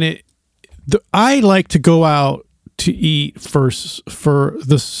podcasts, and I like to go out to eat first for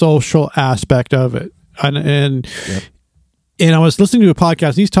the social aspect of it. And I was listening to a podcast,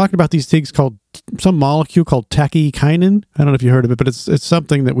 and he's talking about these things called some molecule called tachykinin. I don't know if you heard of it, but it's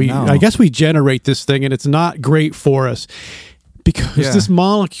something that I guess we generate this thing, and it's not great for us because this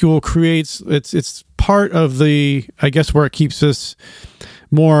molecule creates, it's part of the, I guess, where it keeps us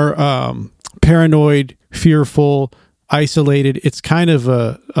more paranoid, fearful, isolated. It's kind of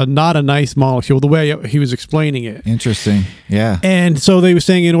a not a nice molecule, the way he was explaining it. Interesting. Yeah. And so they were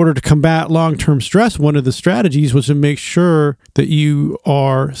saying, in order to combat long-term stress, one of the strategies was to make sure that you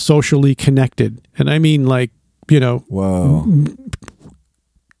are socially connected. And I mean, like, whoa,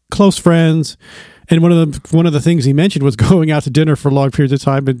 close friends. And one of the things he mentioned was going out to dinner for long periods of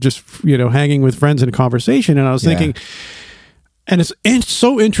time and just, hanging with friends in a conversation. And I was thinking, and it's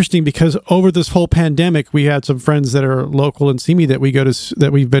so interesting because over this whole pandemic, we had some friends that are local in Simi that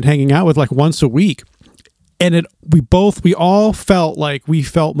we've been hanging out with like once a week. And we all felt like we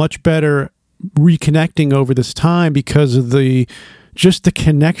felt much better reconnecting over this time because of just the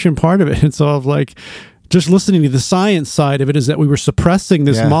connection part of it. And so of like, just listening to the science side of it is that we were suppressing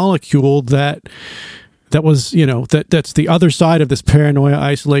this molecule that was, that's the other side of this paranoia,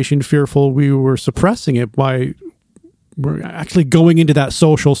 isolation, fearful. We were suppressing it by we're actually going into that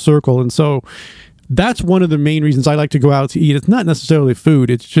social circle. And so that's one of the main reasons I like to go out to eat. It's not necessarily food.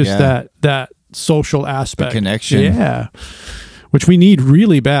 It's just that social aspect. The connection. Yeah. Which we need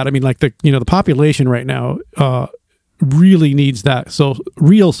really bad. I mean, like the population right now, really needs that. So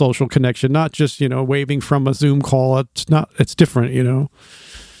real social connection, not just, waving from a Zoom call. It's different, Well,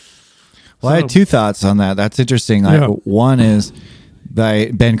 I had two thoughts on that. That's interesting. One is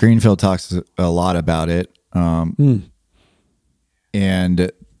that Ben Greenfield talks a lot about it. And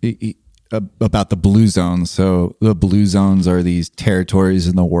about the blue zones. So the blue zones are these territories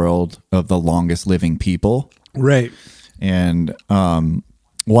in the world of the longest living people. Right. And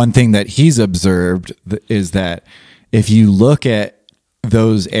one thing that he's observed is that if you look at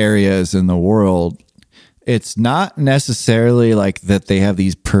those areas in the world, it's not necessarily like that they have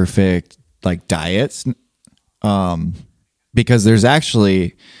these perfect like diets, because there's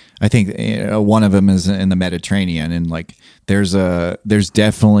actually, I think one of them is in the Mediterranean, and like there's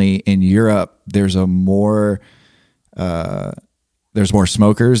definitely in Europe there's more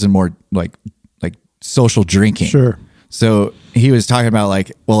smokers and more like social drinking. Sure. So he was talking about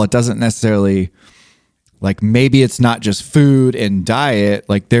like, well, it doesn't necessarily, like, maybe it's not just food and diet.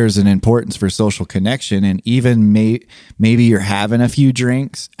 Like there's an importance for social connection, and even maybe you're having a few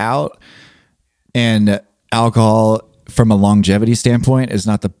drinks out, and alcohol from a longevity standpoint is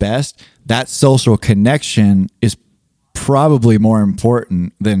not the best. That social connection is probably more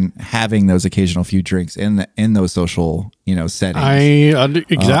important than having those occasional few drinks in those social, settings.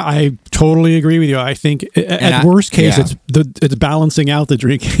 I totally agree with you. I think at worst case, it's balancing out the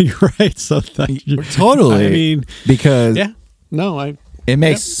drinking, right? So totally. I mean, because it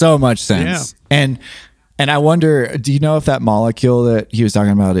makes so much sense. Yeah. And I wonder, do you know if that molecule that he was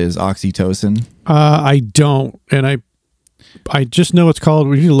talking about is oxytocin? I don't, and I just know it's called,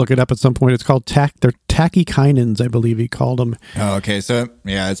 we need to look it up at some point. It's called they're tachykinins, I believe he called them. Oh, okay. So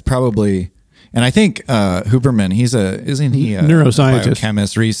it's probably, and I think Huberman, isn't he a neuroscientist,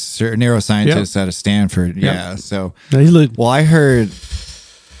 biochemist, neuroscientist out of Stanford? Yep. Yeah. So, well, I heard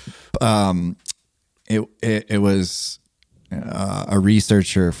it was a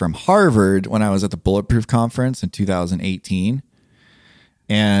researcher from Harvard when I was at the Bulletproof Conference in 2018.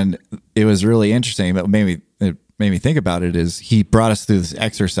 And it was really interesting, but it made me think about it, is he brought us through this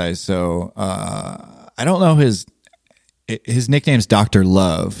exercise. So I don't know his his nickname's Dr.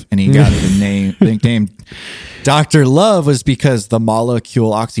 Love, and he got the nickname Dr. Love was because the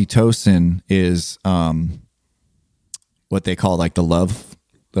molecule oxytocin is what they call like the love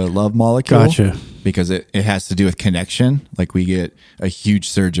molecule. Gotcha. Because it has to do with connection. Like we get a huge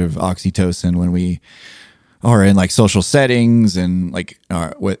surge of oxytocin when we are in like social settings and like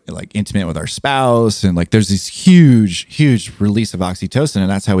intimate with our spouse, and like there's this huge release of oxytocin, and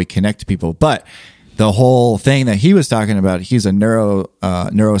that's how we connect to people. But the whole thing that he was talking about, he's a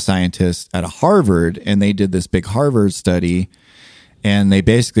neuroscientist at Harvard, and they did this big Harvard study, and they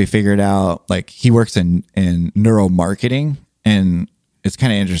basically figured out, like, he works in neuromarketing, and it's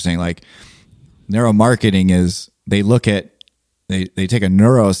kind of interesting. Like, neuromarketing is they take a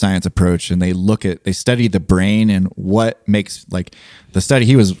neuroscience approach, and they study the brain and what makes, like, the study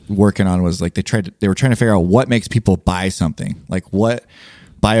he was working on was like they were trying to figure out what makes people buy something, like what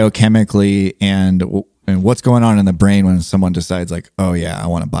biochemically and what's going on in the brain when someone decides, like, oh yeah, I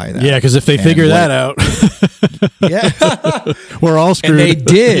want to buy that. Yeah, because if they figure that out, yeah, we're all screwed. And they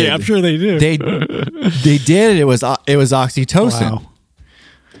did. Yeah, I'm sure they do. They did. It was oxytocin. Wow.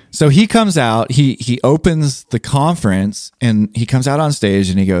 So he comes out, he opens the conference, and he comes out on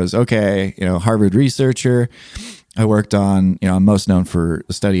stage and he goes, okay, Harvard researcher. I worked on, I'm most known for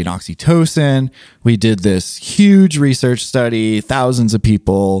studying oxytocin. We did this huge research study, thousands of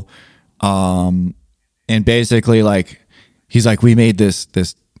people. And basically, like, he's like, we made this,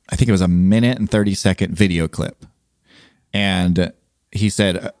 I think it was a 1:30 video clip. And he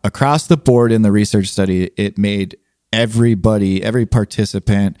said, across the board in the research study, it made every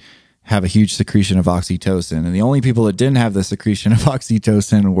participant have a huge secretion of oxytocin. And the only people that didn't have the secretion of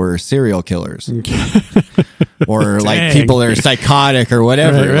oxytocin were serial killers. Or like people that are psychotic or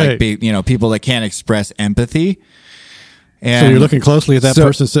whatever. Right. Like, people that can't express empathy. And so you're looking closely at that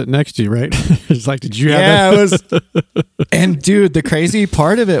person sitting next to you, right? It's like, did you have that? It was. And dude, the crazy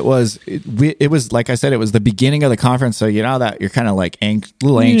part of it was, it was, like I said, it was the beginning of the conference. So that you're kind of like a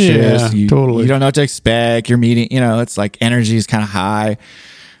little anxious. Yeah, totally. You don't know what to expect. You're meeting, it's like energy is kind of high.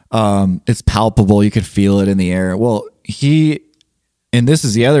 It's palpable. You could feel it in the air. Well, and this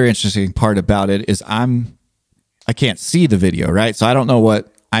is the other interesting part about it is I can't see the video, right? So I don't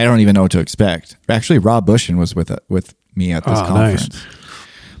even know what to expect. Actually, Rob Bushin was with me at this conference. Nice.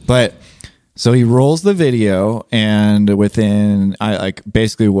 But so he rolls the video, and within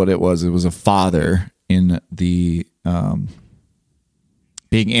basically what it was a father in the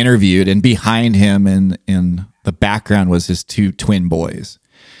being interviewed, and behind him in the background was his two twin boys.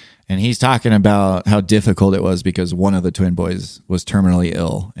 And he's talking about how difficult it was because one of the twin boys was terminally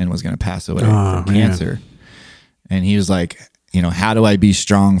ill and was going to pass away from cancer. And he was like, how do I be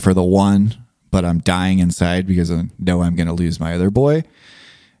strong for the one, but I'm dying inside because I know I'm going to lose my other boy?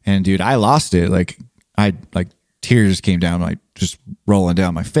 And dude, I lost it. Like tears came down, like just rolling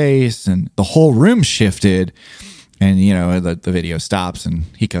down my face, and the whole room shifted. And, the video stops, and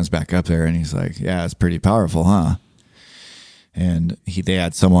he comes back up there, and he's like, yeah, it's pretty powerful, huh? And they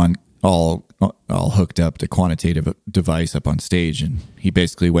had someone all hooked up to quantitative device up on stage, and he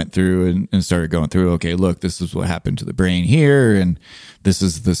basically went through and started going through, okay, look, this is what happened to the brain here, and this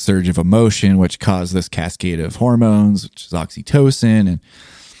is the surge of emotion which caused this cascade of hormones, which is oxytocin.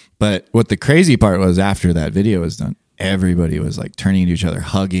 But what the crazy part was, after that video was done, everybody was like turning to each other,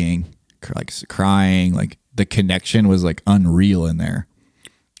 hugging, like crying, like the connection was like unreal in there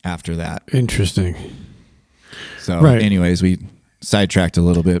after that. Interesting. So anyways, we sidetracked a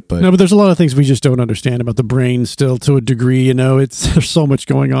little bit, but there's a lot of things we just don't understand about the brain still, to a degree. There's so much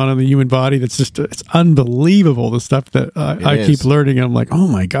going on in the human body that's just, it's unbelievable, the stuff that I keep learning. I'm like, oh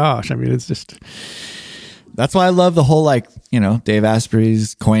my gosh. I mean, it's just, that's why I love the whole, like, Dave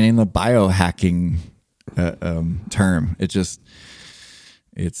Asprey's coining the biohacking term. It's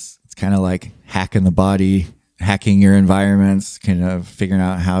kind of like hacking the body, hacking your environments, kind of figuring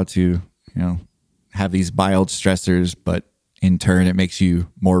out how to, have these mild stressors, but in turn, it makes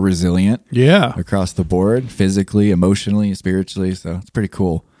you more resilient. Yeah, across the board, physically, emotionally, spiritually. So it's pretty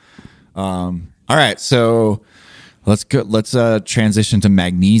cool. All right, so let's go. Let's transition to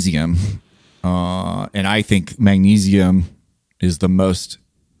magnesium, and I think magnesium is the most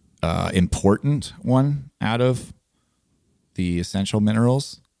important one out of the essential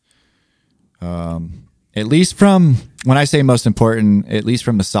minerals. At least from, when I say most important, at least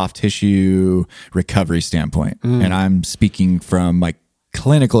from a soft tissue recovery standpoint. And I'm speaking from my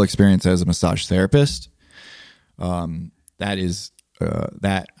clinical experience as a massage therapist. That is,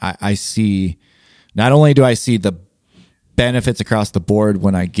 that I see, not only do I see the benefits across the board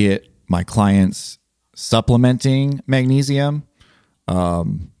when I get my clients supplementing magnesium,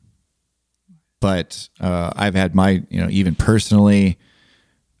 but I've had my, even personally,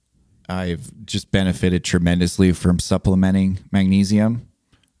 I've just benefited tremendously from supplementing magnesium.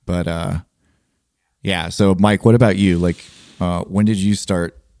 But yeah, so Mike, what about you? Like, when did you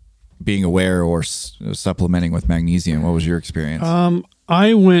start being aware or supplementing with magnesium? What was your experience?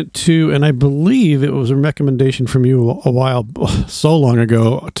 I went to, and I believe it was a recommendation from you a while, so long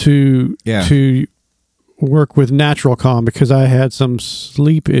ago, to work with Natural Calm because I had some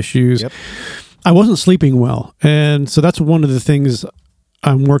sleep issues. Yep. I wasn't sleeping well. And so that's one of the things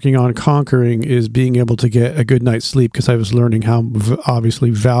I'm working on conquering is being able to get a good night's sleep because I was learning how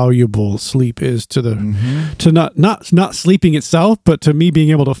obviously valuable sleep is to the to not sleeping itself, but to me being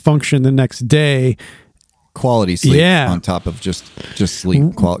able to function the next day. Quality sleep on top of just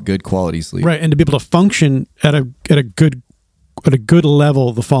sleep, good quality sleep. Right, and to be able to function at a good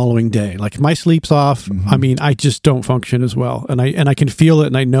level the following day. Like if my sleep's off, I mean, I just don't function as well, and I can feel it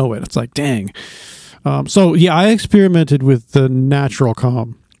and I know it. It's like, dang. So yeah, I experimented with the Natural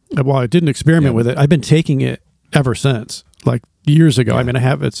Calm. Well, I didn't experiment with it. I've been taking it ever since, like years ago. I mean,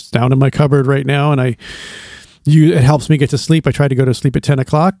 it's down in my cupboard right now, and it helps me get to sleep. I try to go to sleep at 10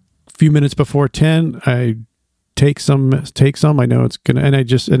 o'clock. A few minutes before 10, I take some. I know it's gonna, and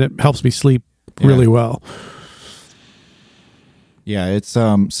it helps me sleep really well. Yeah, it's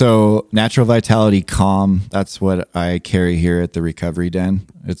so Natural Vitality Calm. That's what I carry here at the Recovery Den.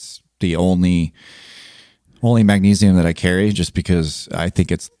 It's the only magnesium that I carry, just because I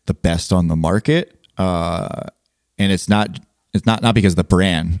think it's the best on the market. And it's not because of the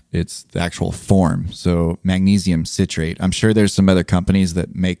brand; it's the actual form. So magnesium citrate. I'm sure there's some other companies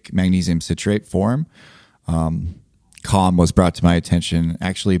that make magnesium citrate form. Calm was brought to my attention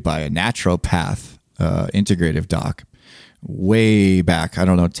actually by a naturopath, integrative doc, way back. I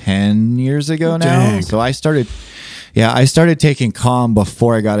don't know, 10 years ago now. Dang. So I started taking Calm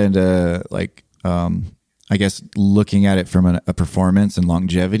before I got into I guess looking at it from a performance and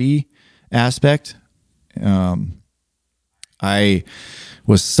longevity aspect. I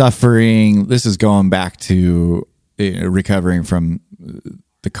was suffering. This is going back to recovering from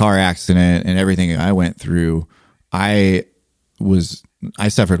the car accident and everything I went through. I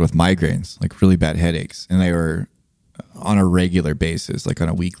suffered with migraines, like really bad headaches, and they were on a regular basis, like on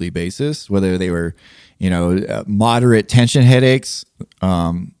a weekly basis, whether they were, moderate tension headaches.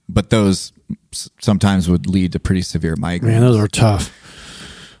 But those sometimes would lead to pretty severe migraines. Man, those are tough.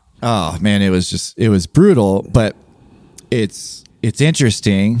 Oh man, it was brutal, but it's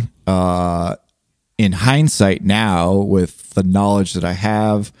interesting, in hindsight now with the knowledge that I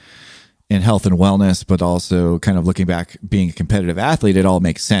have in health and wellness, but also kind of looking back, being a competitive athlete, it all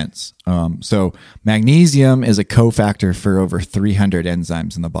makes sense. So magnesium is a cofactor for over 300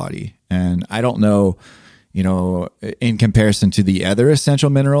 enzymes in the body. And I don't know, in comparison to the other essential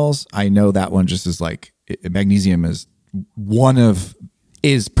minerals, I know that one just is magnesium is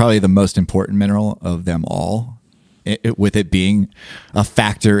probably the most important mineral of them all, with it being a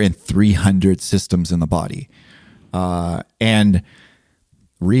factor in 300 systems in the body. And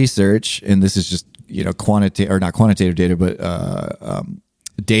research, and this is just not quantitative data, but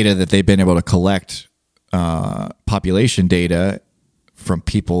data that they've been able to collect, population data from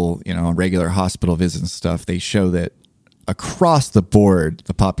people, on regular hospital visits and stuff. They show that across the board,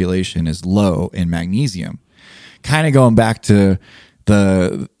 the population is low in magnesium. Kind of going back to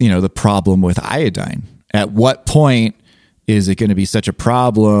the problem with iodine. At what point is it going to be such a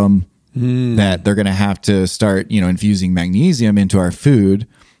problem that they're going to have to start, infusing magnesium into our food?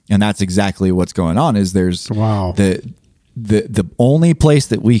 And that's exactly what's going on. Is there's the only place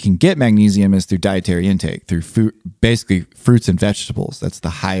that we can get magnesium is through dietary intake, through food, basically fruits and vegetables. That's the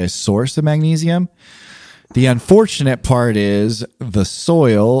highest source of magnesium. The unfortunate part is the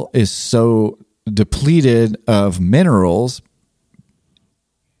soil is so depleted of minerals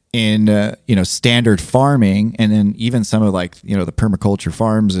in standard farming, and then even some of the permaculture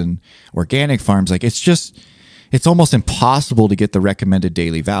farms and organic farms, it's almost impossible to get the recommended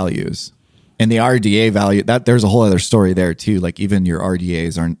daily values. And the RDA value, that there's a whole other story there too. Like even your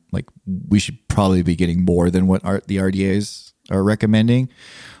RDAs aren't, we should probably be getting more than what the RDAs are recommending.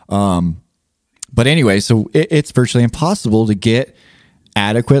 But anyway, so it's virtually impossible to get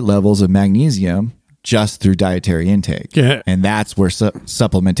adequate levels of magnesium just through dietary intake. Yeah. And that's where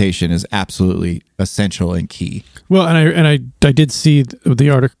supplementation is absolutely essential and key. Well, and I did see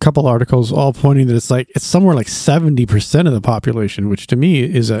couple articles all pointing that it's somewhere like 70% of the population, which to me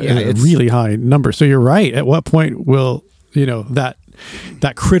is a really high number. So you're right. At what point will, that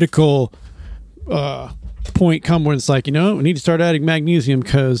critical point come when it's we need to start adding magnesium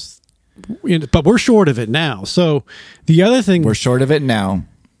but we're short of it now. So the other thing, we're short of it now.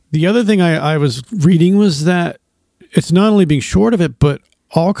 The other thing I was reading was that it's not only being short of it, but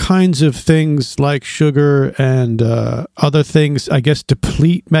all kinds of things like sugar and other things, I guess,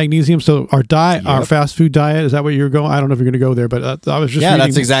 deplete magnesium. So our diet, our fast food diet, is that what you're going? I don't know if you're going to go there, but I was just reading.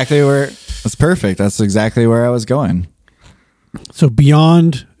 That's exactly where. That's perfect. That's exactly where I was going. So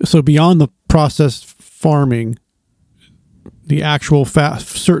beyond the processed farming, the actual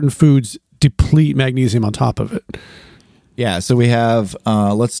certain foods deplete magnesium on top of it. Yeah, so we have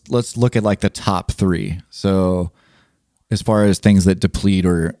let's look at like the top 3. So as far as things that deplete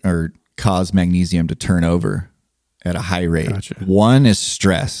or cause magnesium to turn over at a high rate. Gotcha. One is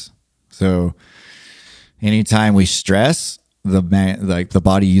stress. So anytime we stress, the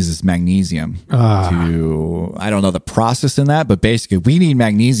body uses magnesium to, I don't know the process in that, but basically we need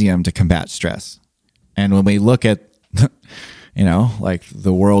magnesium to combat stress. And when we look at like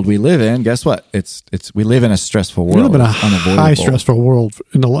the world we live in, guess what? We live in a stressful world. We live in a high stressful world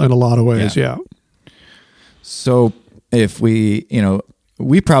in a lot of ways. Yeah. So if we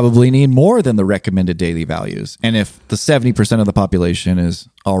probably need more than the recommended daily values. And if the 70% of the population is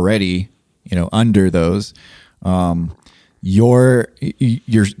already, under those, your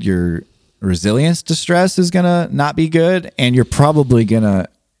resilience to stress is going to not be good. And you're probably going to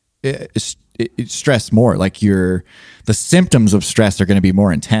stress more. Like the symptoms of stress are going to be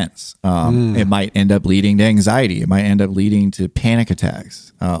more intense. It might end up leading to anxiety. It might end up leading to panic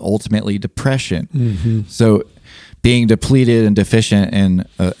attacks, ultimately depression. Mm-hmm. So being depleted and deficient in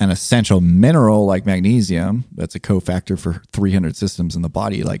an essential mineral like magnesium, that's a cofactor for 300 systems in the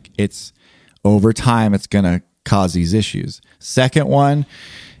body. Like over time, it's going to cause these issues. Second one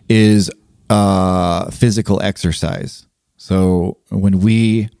is physical exercise. So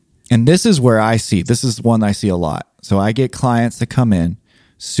and this is where this is one I see a lot. So I get clients that come in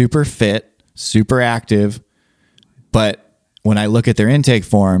super fit, super active, but when I look at their intake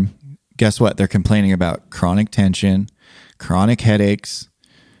form, guess what? They're complaining about chronic tension, chronic headaches,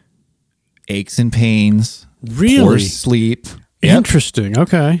 aches and pains, poor sleep. Interesting.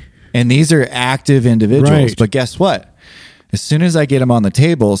 Okay. And these are active individuals. Right. But guess what? As soon as I get them on the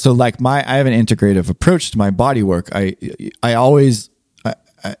table, so like I have an integrative approach to my body work. I always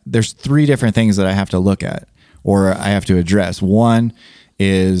there's 3 different things that I have to look at or I have to address. One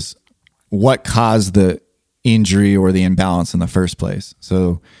is what caused the injury or the imbalance in the first place.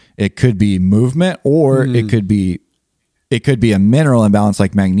 So it could be movement, or it could be a mineral imbalance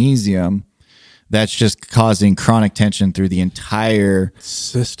like magnesium that's just causing chronic tension through the entire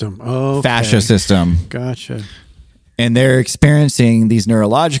system, fascia system. Gotcha. And they're experiencing these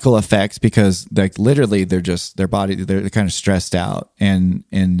neurological effects because like literally they're kind of stressed out and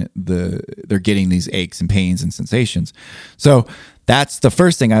they're getting these aches and pains and sensations. So that's the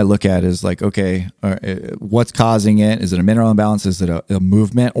first thing I look at is like, okay, what's causing it? Is it a mineral imbalance? Is it a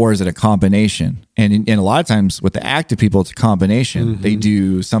movement, or is it a combination? And a lot of times with the active people, it's a combination. Mm-hmm. They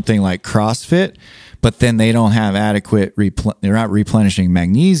do something like CrossFit, but then they don't have adequate, they're not replenishing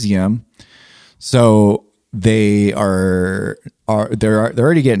magnesium. So they're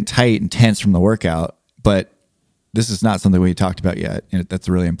already getting tight and tense from the workout, but this is not something we talked about yet. And that's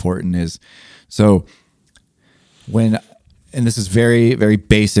really important and this is very, very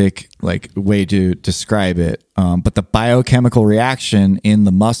basic, like way to describe it. But the biochemical reaction in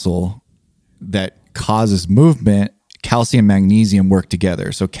the muscle that causes movement, calcium and magnesium work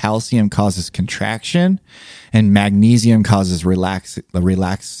together. So calcium causes contraction and magnesium causes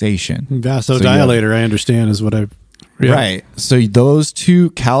relaxation. Vasodilator, I understand, is what Right. So those two,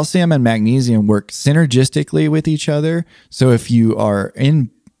 calcium and magnesium, work synergistically with each other. So if you are and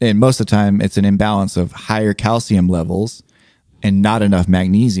most of the time it's an imbalance of higher calcium levels and not enough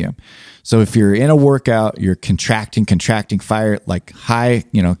magnesium. So if you're in a workout, you're contracting, fire, like high,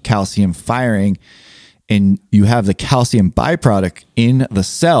 calcium firing, and you have the calcium byproduct in the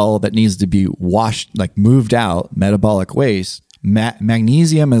cell that needs to be washed, like moved out, metabolic waste.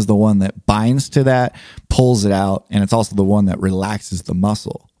 Magnesium is the one that binds to that, pulls it out, and it's also the one that relaxes the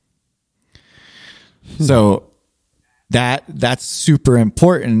muscle. So that's super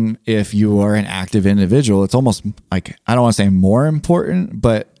important if you are an active individual. It's almost like, I don't want to say more important,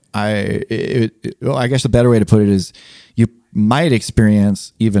 but I guess the better way to put it is you might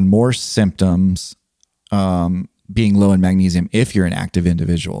experience even more symptoms being low in magnesium if you're an active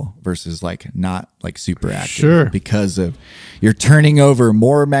individual versus like not like super active. Sure. Because of you're turning over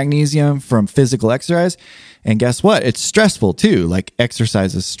more magnesium from physical exercise. And guess what? It's stressful too. Like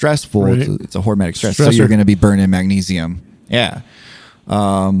exercise is stressful. Right. It's a hormetic stress. Stressor. So you're going to be burning magnesium. Yeah.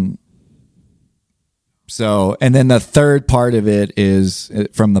 So, and then the third part of it is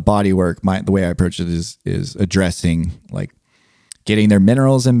from the body work. The way I approach it is addressing like getting their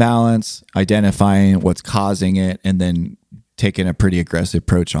minerals in balance, identifying what's causing it, and then taking a pretty aggressive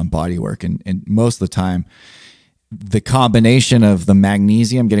approach on body work. And most of the time, the combination of the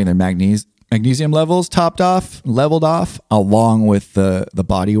magnesium, getting their magnesium levels leveled off, along with the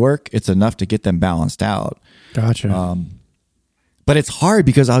body work, it's enough to get them balanced out. Gotcha. But it's hard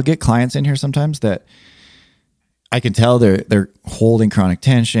because I'll get clients in here sometimes that I can tell they're holding chronic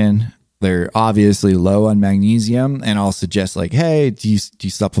tension. They're obviously low on magnesium, and I'll suggest like, hey, do you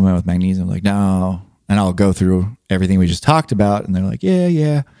supplement with magnesium? Like, no. And I'll go through everything we just talked about, and they're like,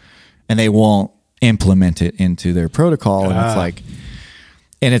 yeah. And they won't implement it into their protocol. And it's like,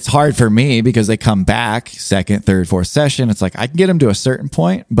 and it's hard for me because they come back second, third, fourth session. It's like, I can get them to a certain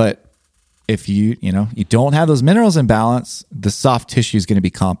point, but if you don't have those minerals in balance, the soft tissue is going to be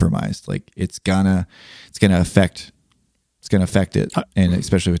compromised. Like it's going to affect it. And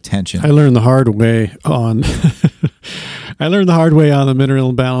especially with tension. I learned the hard way on the mineral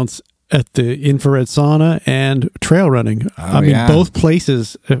imbalance at the infrared sauna and trail running. Both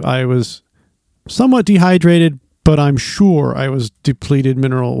places I was somewhat dehydrated, but I'm sure I was depleted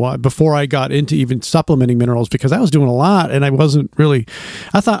mineral before I got into even supplementing minerals, because I was doing a lot and I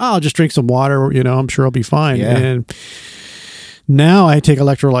thought, I'll just drink some water, I'm sure I'll be fine. Yeah. And now I take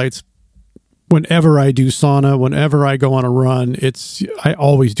electrolytes whenever I do sauna, whenever I go on a run. I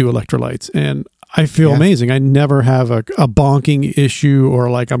always do electrolytes, and I feel amazing. I never have a bonking issue, or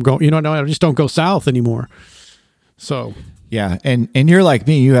like I'm going, I just don't go south anymore. So yeah. And you're like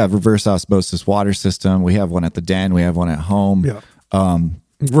me, you have reverse osmosis water system. We have one at the den. We have one at home. Yeah.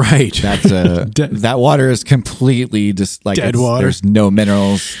 Right. That's that water is completely just like dead water. There's no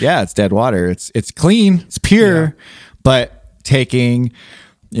minerals. Yeah. It's dead water. It's clean. It's pure, but taking,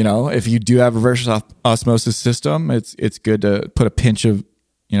 if you do have reverse osmosis system, it's good to put a pinch of,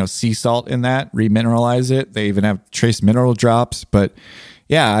 sea salt in that, remineralize it. They even have trace mineral drops, but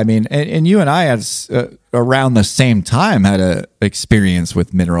yeah, I mean, and you and I had around the same time had a experience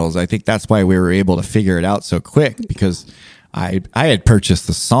with minerals. I think that's why we were able to figure it out so quick, because I had purchased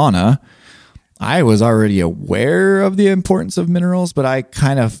the sauna. I was already aware of the importance of minerals, but I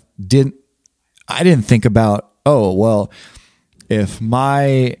kind of didn't think about, if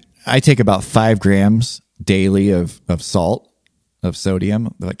I take about 5 grams daily of salt, of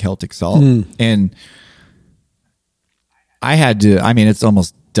sodium, like Celtic salt, and I had to, it's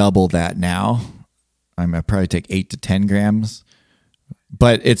almost double that now. I probably take 8 to 10 grams,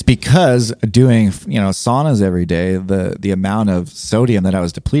 but it's because doing, saunas every day, the amount of sodium that I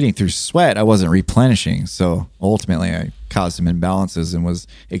was depleting through sweat, I wasn't replenishing. So ultimately I caused some imbalances and was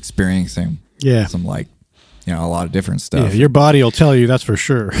experiencing some a lot of different stuff. Yeah, your body will tell you, that's for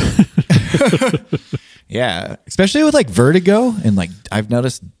sure. Yeah. Especially with like vertigo, and like I've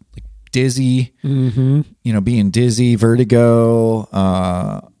noticed like dizzy, being dizzy, vertigo,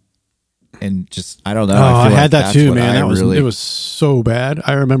 and just, I don't know. I had that too, man. It was so bad.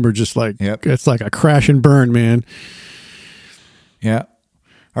 I remember just like, it's like a crash and burn, man. Yeah.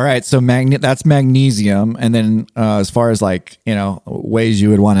 All right. So that's magnesium. And then as far as like, ways you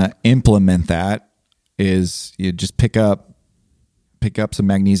would want to implement that is you just pick up some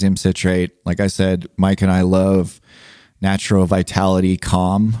magnesium citrate. Like I said, Mike and I love Natural Vitality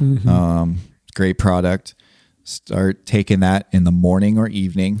Calm. Great product. Start taking that in the morning or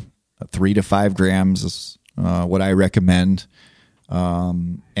evening. 3 to 5 grams is what I recommend.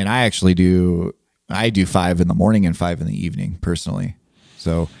 And I do 5 in the morning and 5 in the evening personally.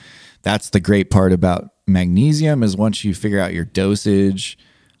 So that's the great part about magnesium, is once you figure out your dosage,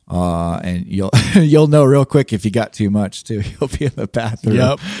 and you'll know real quick if you got too much too. You'll be in the bathroom.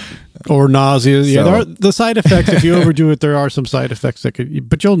 Yep. Or nausea. Yeah, there are the side effects. If you overdo it, there are some side effects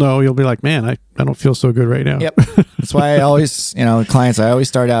but you'll be like, man, I don't feel so good right now. Yep. That's why I always, clients, I always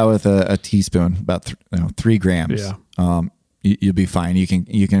start out with a teaspoon, about 3 grams. Yeah. You'll be fine. You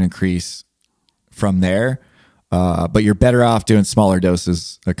can increase from there. But you're better off doing smaller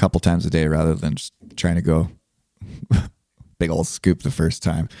doses a couple times a day rather than just trying to go big old scoop the first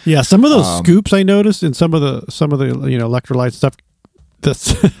time. Yeah, some of those scoops I noticed in some of the electrolyte stuff.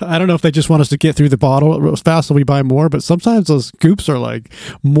 That's I don't know if they just want us to get through the bottle as fast so we buy more, but sometimes those scoops are like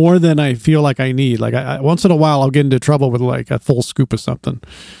more than I feel like I need. Like I once in a while I'll get into trouble with like a full scoop of something.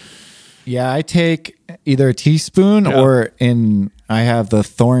 Yeah, I take either a teaspoon or I have the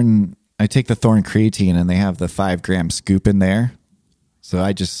Thorne. I take the Thorne creatine, and they have the 5 gram scoop in there. So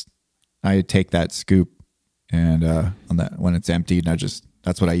I take that scoop, and on that when it's emptied, and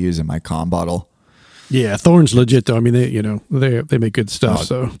that's what I use in my calm bottle. Yeah, Thorne's legit though. I mean, they make good stuff.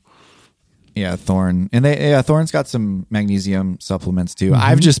 So Yeah, Thorne. And Thorne's got some magnesium supplements too.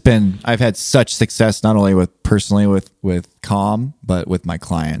 I've had such success not only personally with Calm, but with my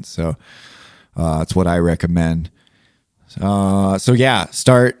clients. So that's what I recommend. So yeah,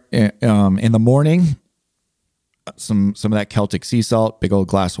 start in the morning. Some of that Celtic sea salt, big old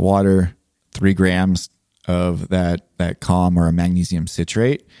glass of water, 3 grams of that Calm or a magnesium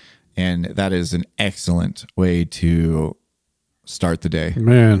citrate, and that is an excellent way to start the day.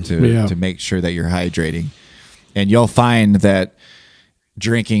 To make sure that you're hydrating. And you'll find that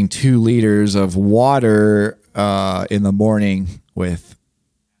drinking 2 liters of water in the morning with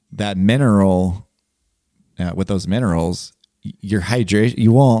that mineral, with those minerals, your hydration,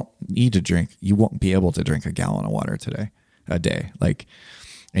 you won't be able to drink a gallon of water a day.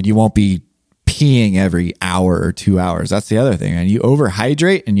 And you won't be peeing every hour or 2 hours. That's the other thing. And you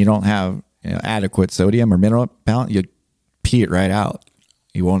overhydrate and you don't have adequate sodium or mineral balance, you pee it right out.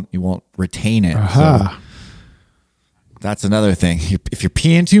 You won't retain it. So that's another thing. If you're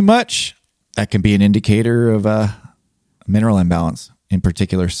peeing too much, that can be an indicator of a mineral imbalance, in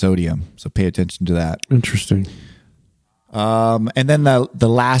particular sodium. So pay attention to that. Interesting. And then the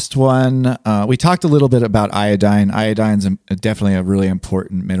last one, we talked a little bit about iodine. Iodine's definitely a really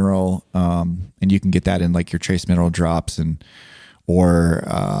important mineral. And you can get that in like your trace mineral drops or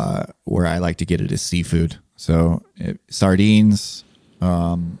where I like to get it is seafood. So sardines,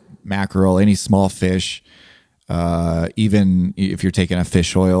 mackerel, any small fish, even if you're taking a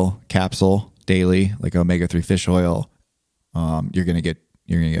fish oil capsule daily, like omega-3 fish oil, you're going to get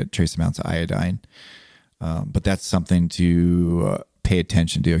trace amounts of iodine. But that's something to pay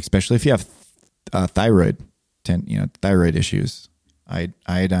attention to, especially if you have thyroid issues.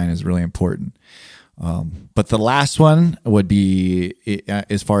 Iodine is really important. But the last one would be,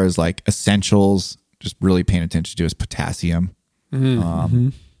 as far as like essentials, just really paying attention to, is potassium.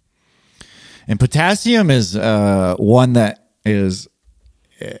 And potassium is one that it's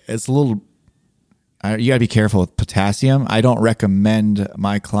a little. You got to be careful with potassium. I don't recommend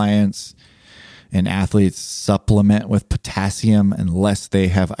my clients and athletes supplement with potassium unless they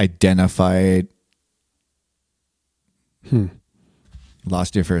have identified.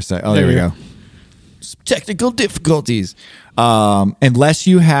 Lost you for a sec. Oh, there we go. Technical difficulties. Unless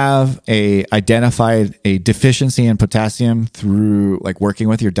you have identified a deficiency in potassium through like working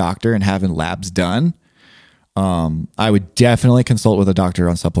with your doctor and having labs done, I would definitely consult with a doctor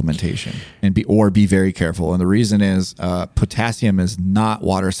on supplementation and be very careful. And the reason is potassium is not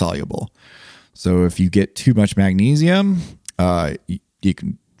water soluble. So if you get too much magnesium, you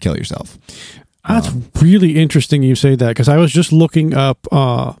can kill yourself. That's really interesting you say that, because I was just looking up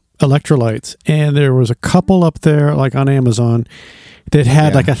electrolytes, and there was a couple up there like on Amazon that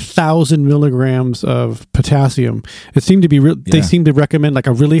had like 1,000 milligrams of potassium. It seemed to be they seemed to recommend like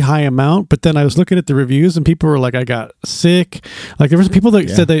a really high amount, but then I was looking at the reviews and people were like, I got sick. Like there was people that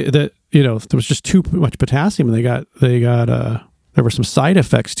said that there was just too much potassium and they got there were some side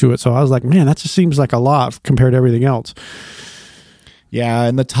effects to it. So I was like, man, that just seems like a lot compared to everything else. Yeah,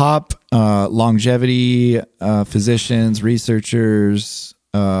 and the top longevity physicians, researchers,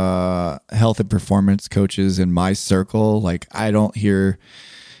 health and performance coaches in my circle, like I don't hear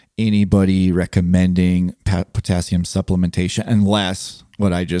anybody recommending potassium supplementation unless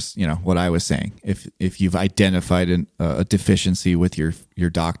what I was saying. If you've identified a deficiency with your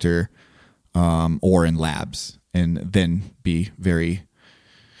doctor or in labs, and then be very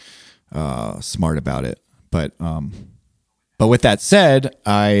smart about it. But with that said,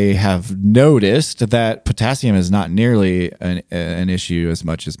 I have noticed that potassium is not nearly an issue as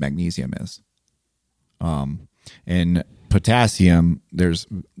much as magnesium is. And potassium, there's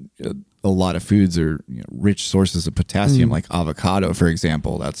a lot of foods are rich sources of potassium, like avocado, for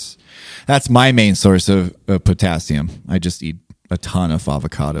example. That's my main source of potassium. I just eat a ton of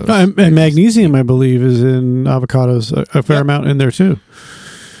avocados. And magnesium, I believe, is in avocados, a fair amount in there too.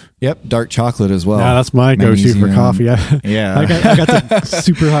 Yep, dark chocolate as well. Yeah, that's my go-to for coffee. Yeah. I got the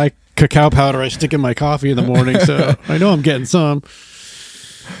super high cacao powder I stick in my coffee in the morning, so I know I'm getting some.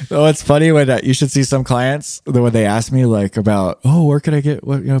 Oh, it's funny when you should see some clients when they ask me like about, where could I get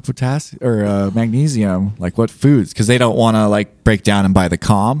potassium or magnesium, like what foods, because they don't want to like break down and buy the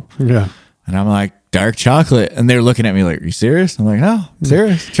Calm. Yeah, and I'm like, dark chocolate, and they're looking at me like, are you serious? I'm like, no,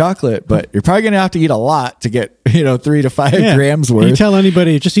 serious chocolate, but you're probably gonna have to eat a lot to get 3 to 5 grams worth. You tell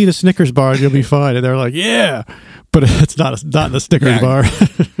anybody, just eat a Snickers bar and you'll be fine, and they're like, yeah, but it's not in the Snickers bar.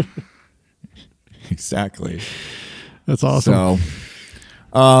 Exactly. That's awesome. So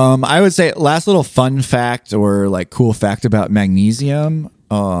I would say last little fun fact or like cool fact about magnesium,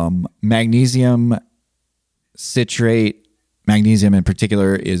 magnesium citrate, magnesium in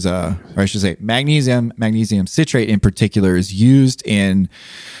particular is, or I should say magnesium citrate in particular is used in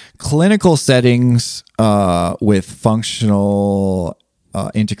clinical settings with functional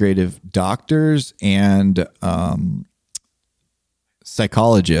integrative doctors and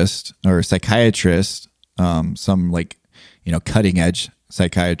psychologists or psychiatrists. Some cutting edge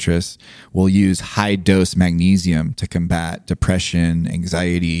psychiatrists will use high dose magnesium to combat depression,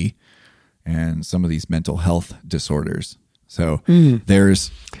 anxiety, and some of these mental health disorders. So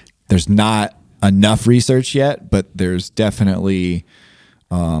there's not enough research yet, but there's definitely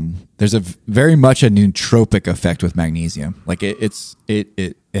there's a very much a nootropic effect with magnesium. Like it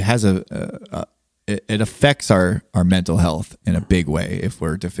has it affects our mental health in a big way if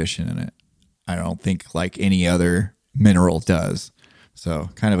we're deficient in it. I don't think like any other mineral does. So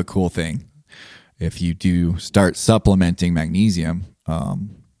kind of a cool thing. If you do start supplementing magnesium,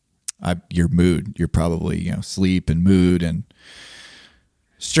 your mood, you're probably, sleep and mood and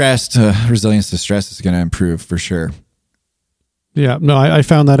stress resilience to stress is going to improve for sure. Yeah, no, I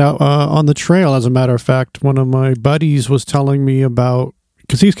found that out on the trail. As a matter of fact, one of my buddies was telling me about,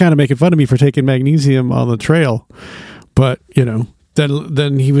 because he's kind of making fun of me for taking magnesium on the trail, but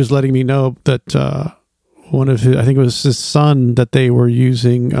then he was letting me know that one of his, I think it was his son, that they were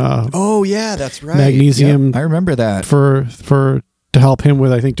using. Oh yeah, that's right. Magnesium. Yep, I remember that for to help him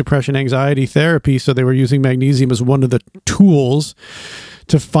with, I think, depression, anxiety therapy. So they were using magnesium as one of the tools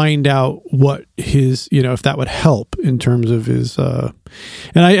to find out what his, if that would help in terms of his. And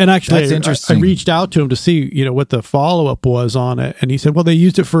actually, that's interesting. I reached out to him to see, what the follow up was on it, and he said, well, they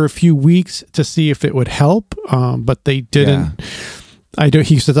used it for a few weeks to see if it would help, but they didn't. Yeah.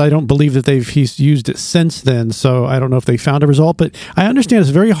 He says, I don't believe that he's used it since then, so I don't know if they found a result. But I understand it's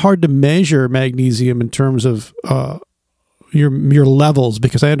very hard to measure magnesium in terms of your levels,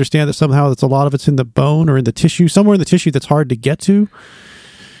 because I understand that somehow a lot of it's in the bone or in the tissue, somewhere in the tissue that's hard to get to.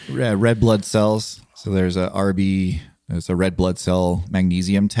 Red blood cells. So there's a red blood cell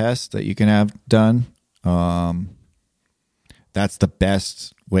magnesium test that you can have done. That's the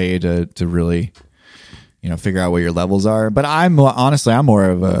best way to really figure out what your levels are. But I'm more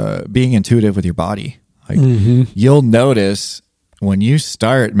of being intuitive with your body. Like you'll notice when you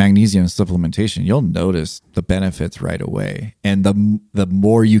start magnesium supplementation, you'll notice the benefits right away. And the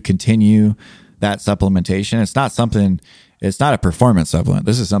more you continue that supplementation, it's not a performance supplement.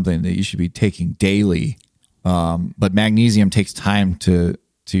 This is something that you should be taking daily. But magnesium takes time to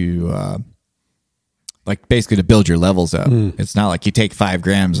basically to build your levels up. It's not like you take 5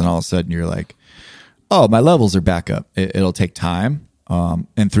 grams and all of a sudden you're like, oh, my levels are back up. It'll take time,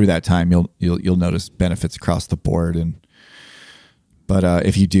 and through that time, you'll notice benefits across the board. But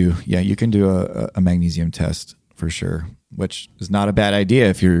if you do, you can do a magnesium test for sure, which is not a bad idea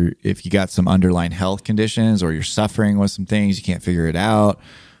if you got some underlying health conditions or you're suffering with some things, you can't figure it out.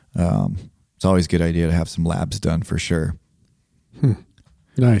 It's always a good idea to have some labs done for sure.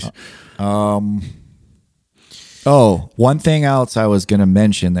 Nice. One thing else I was going to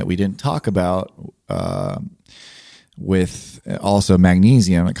mention that we didn't talk about with also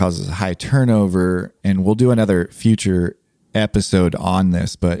magnesium, it causes a high turnover, and we'll do another future episode on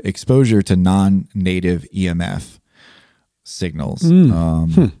this, but exposure to non-native EMF signals.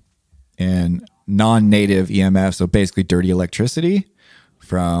 And non-native EMF, so basically dirty electricity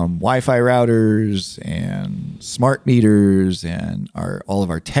from Wi-Fi routers and smart meters and all of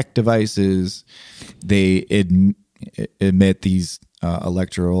our tech devices, they emit these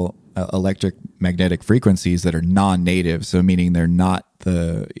electric magnetic frequencies that are non-native. So meaning they're not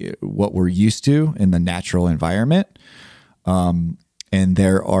what we're used to in the natural environment. And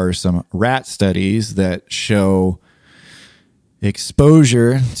there are some rat studies that show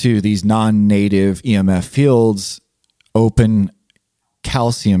exposure to these non-native EMF fields open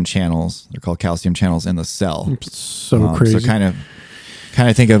calcium channels. They're called calcium channels in the cell. So crazy. So kind of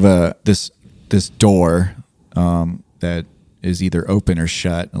think of this door that is either open or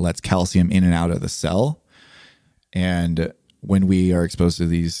shut and lets calcium in and out of the cell. And when we are exposed to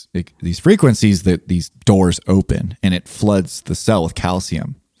these frequencies, that these doors open and it floods the cell with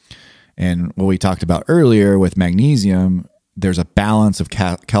calcium. And what we talked about earlier with magnesium, there's a balance of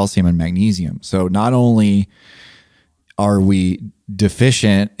calcium and magnesium. So not only are we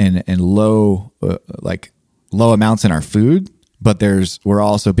deficient in low amounts in our food, but we're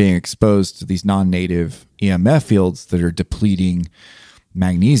also being exposed to these non-native EMF fields that are depleting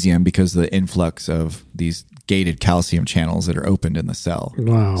magnesium because of the influx of these gated calcium channels that are opened in the cell.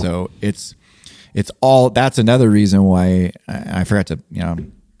 Wow. So it's all, that's another reason why I forgot to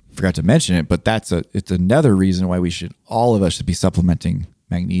mention it, but it's another reason why all of us should be supplementing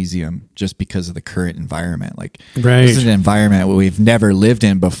magnesium just because of the current environment. Like Right. this is an environment we've never lived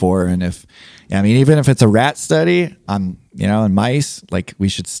in before. And even if it's a rat study on, in mice, like we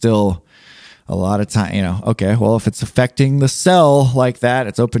should still a lot of time, okay, well, if it's affecting the cell like that,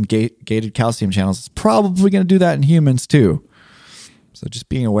 it's open gated calcium channels. It's probably going to do that in humans too. So just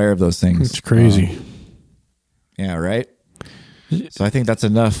being aware of those things. It's crazy. Yeah. Right. So I think that's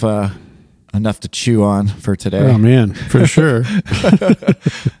enough to chew on for today. Oh man, for sure.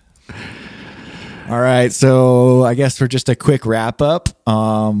 All right. So I guess for just a quick wrap up,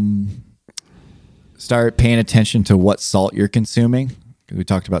 start paying attention to what salt you're consuming. We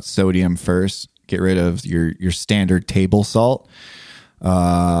talked about sodium first. Get rid of your standard table salt.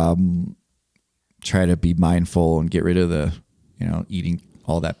 Try to be mindful and get rid of the, eating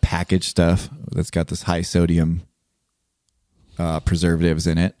all that packaged stuff that's got this high sodium preservatives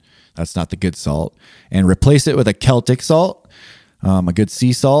in it. That's not the good salt. And replace it with a Celtic salt, a good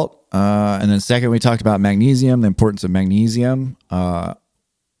sea salt. And then second, we talked about magnesium, the importance of magnesium. We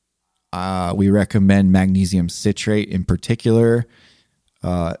recommend magnesium citrate in particular.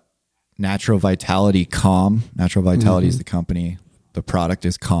 Natural Vitality Calm. Natural Vitality is the company. The product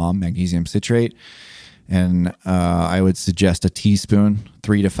is Calm, magnesium citrate. And I would suggest a teaspoon,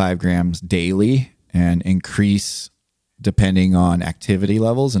 3 to 5 grams daily, and increase depending on activity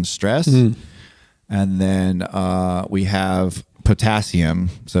levels and stress. And then we have potassium.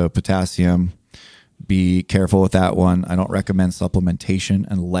 So potassium, be careful with that one. I don't recommend supplementation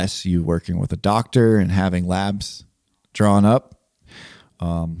unless you're working with a doctor and having labs drawn up.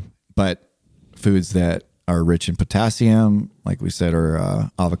 But foods that are rich in potassium, like we said,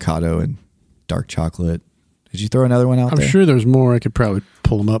 are avocado and dark chocolate. Did you throw another one out there? I'm sure there's more. I could probably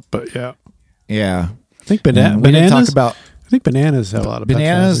pull them up, but yeah. Yeah. I think We didn't bananas. talk about I think bananas have a lot of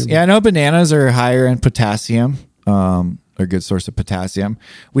bananas. potassium. Yeah, I know bananas are higher in potassium. They're a good source of potassium.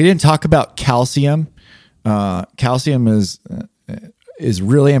 We didn't talk about calcium. Calcium is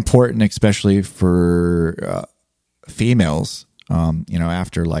really important, especially for females.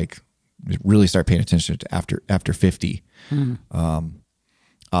 After really start paying attention to after 50.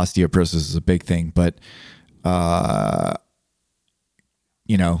 Osteoporosis is a big thing, but another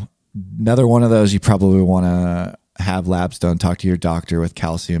one of those you probably want to have labs done. Talk to your doctor with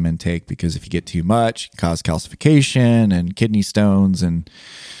calcium intake, because if you get too much, it can cause calcification and kidney stones and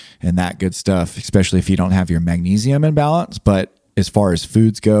that good stuff, especially if you don't have your magnesium in balance. But as far as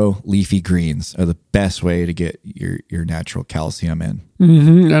foods go, leafy greens are the best way to get your natural calcium in.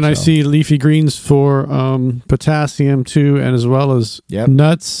 And I see leafy greens for potassium too, and as well as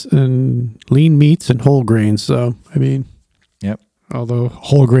nuts and lean meats and whole grains. So, I mean, although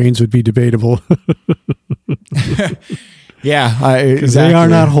whole grains would be debatable. Yeah, because they are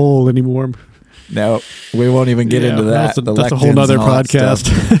not whole anymore. No, we won't even get into that. That's a whole nother podcast.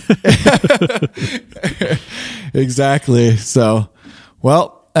 Exactly. So,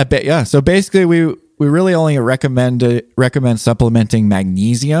 I bet, yeah. So basically we really only recommend supplementing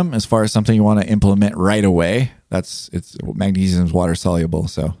magnesium as far as something you want to implement right away. Magnesium is water soluble.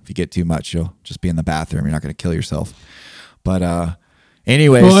 So if you get too much, you'll just be in the bathroom. You're not going to kill yourself. But,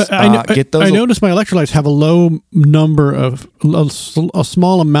 anyways, get those. I noticed my electrolytes have a low number of a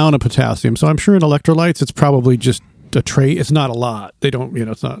small amount of potassium. So I'm sure in electrolytes, it's probably just a trait. It's not a lot. They don't,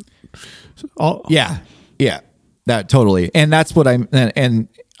 it's not. Yeah. That totally. And that's what and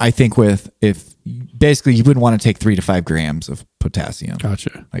I think if basically you wouldn't want to take 3 to 5 grams of potassium.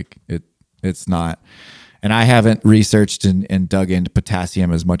 Gotcha. Like it's not, and I haven't researched and dug into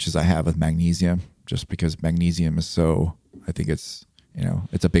potassium as much as I have with magnesium, just because magnesium is I think it's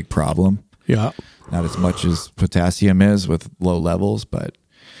a big problem. Yeah. Not as much as potassium is with low levels, but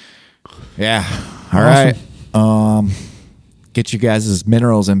yeah. All right. Get you guys'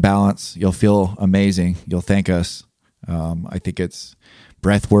 minerals in balance. You'll feel amazing. You'll thank us. I think it's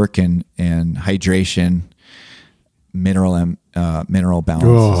breath work and hydration, mineral balance.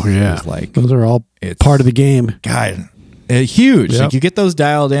 Oh yeah. Those are all part of the game. God, huge. Yep. Like you get those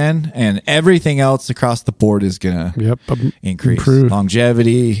dialed in, and everything else across the board is gonna increase. Improve.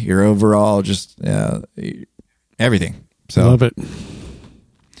 Longevity, your overall, just everything. So love it.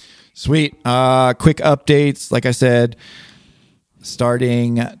 Sweet. Quick updates. Like I said,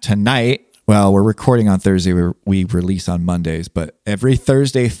 starting tonight. Well, we're recording on Thursday. We release on Mondays, but every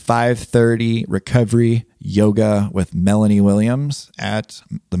Thursday, 5:30, recovery yoga with Melanie Williams at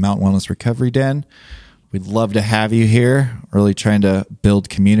the Mountain Wellness Recovery Den. We'd love to have you here. Really trying to build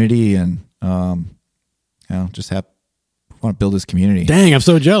community and, just want to build this community. Dang, I'm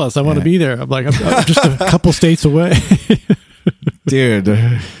so jealous. I want to be there. I'm just a couple states away. Dude,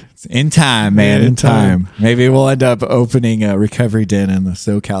 In time, man. Yeah, in time. Maybe we'll end up opening a recovery den in the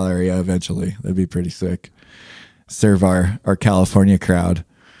SoCal area eventually. That'd be pretty sick. Serve our California crowd.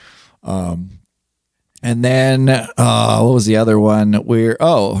 And then what was the other one?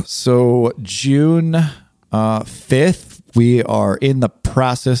 So June 5th, we are in the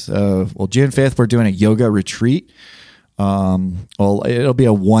process of, June 5th, we're doing a yoga retreat. It'll be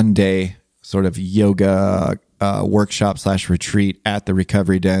a 1-day sort of yoga workshop / retreat at the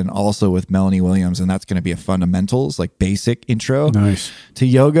Recovery Den, also with Melanie Williams. And that's going to be a fundamentals, like basic intro to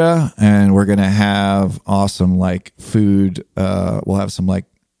yoga. And we're going to have awesome like food. We'll have some like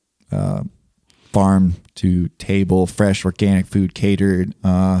farm to table, fresh organic food catered.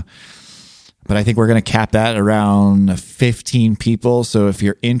 But I think we're going to cap that around 15 people. So if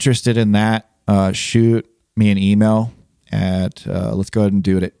you're interested in that, shoot me an email at, let's go ahead and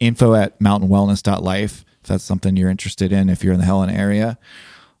do it at info@mountainwellness.life. If that's something you're interested in, if you're in the Helena area.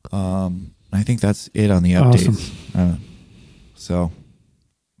 I think that's it on the updates. Awesome. So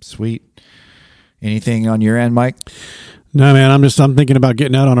sweet. Anything on your end, Mike? No, man, I'm thinking about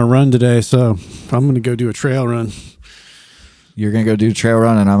getting out on a run today. So I'm going to go do a trail run. You're going to go do a trail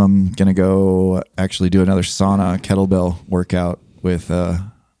run, and I'm going to go actually do another sauna kettlebell workout with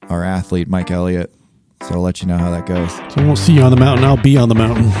our athlete, Mike Elliott. So I'll let you know how that goes. So I won't see you on the mountain. I'll be on the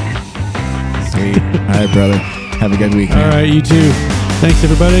mountain. Sweet. All right, brother. Have a good week. All right, you too. Thanks,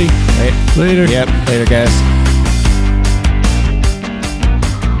 everybody. Later. Later. Yep. Later, guys.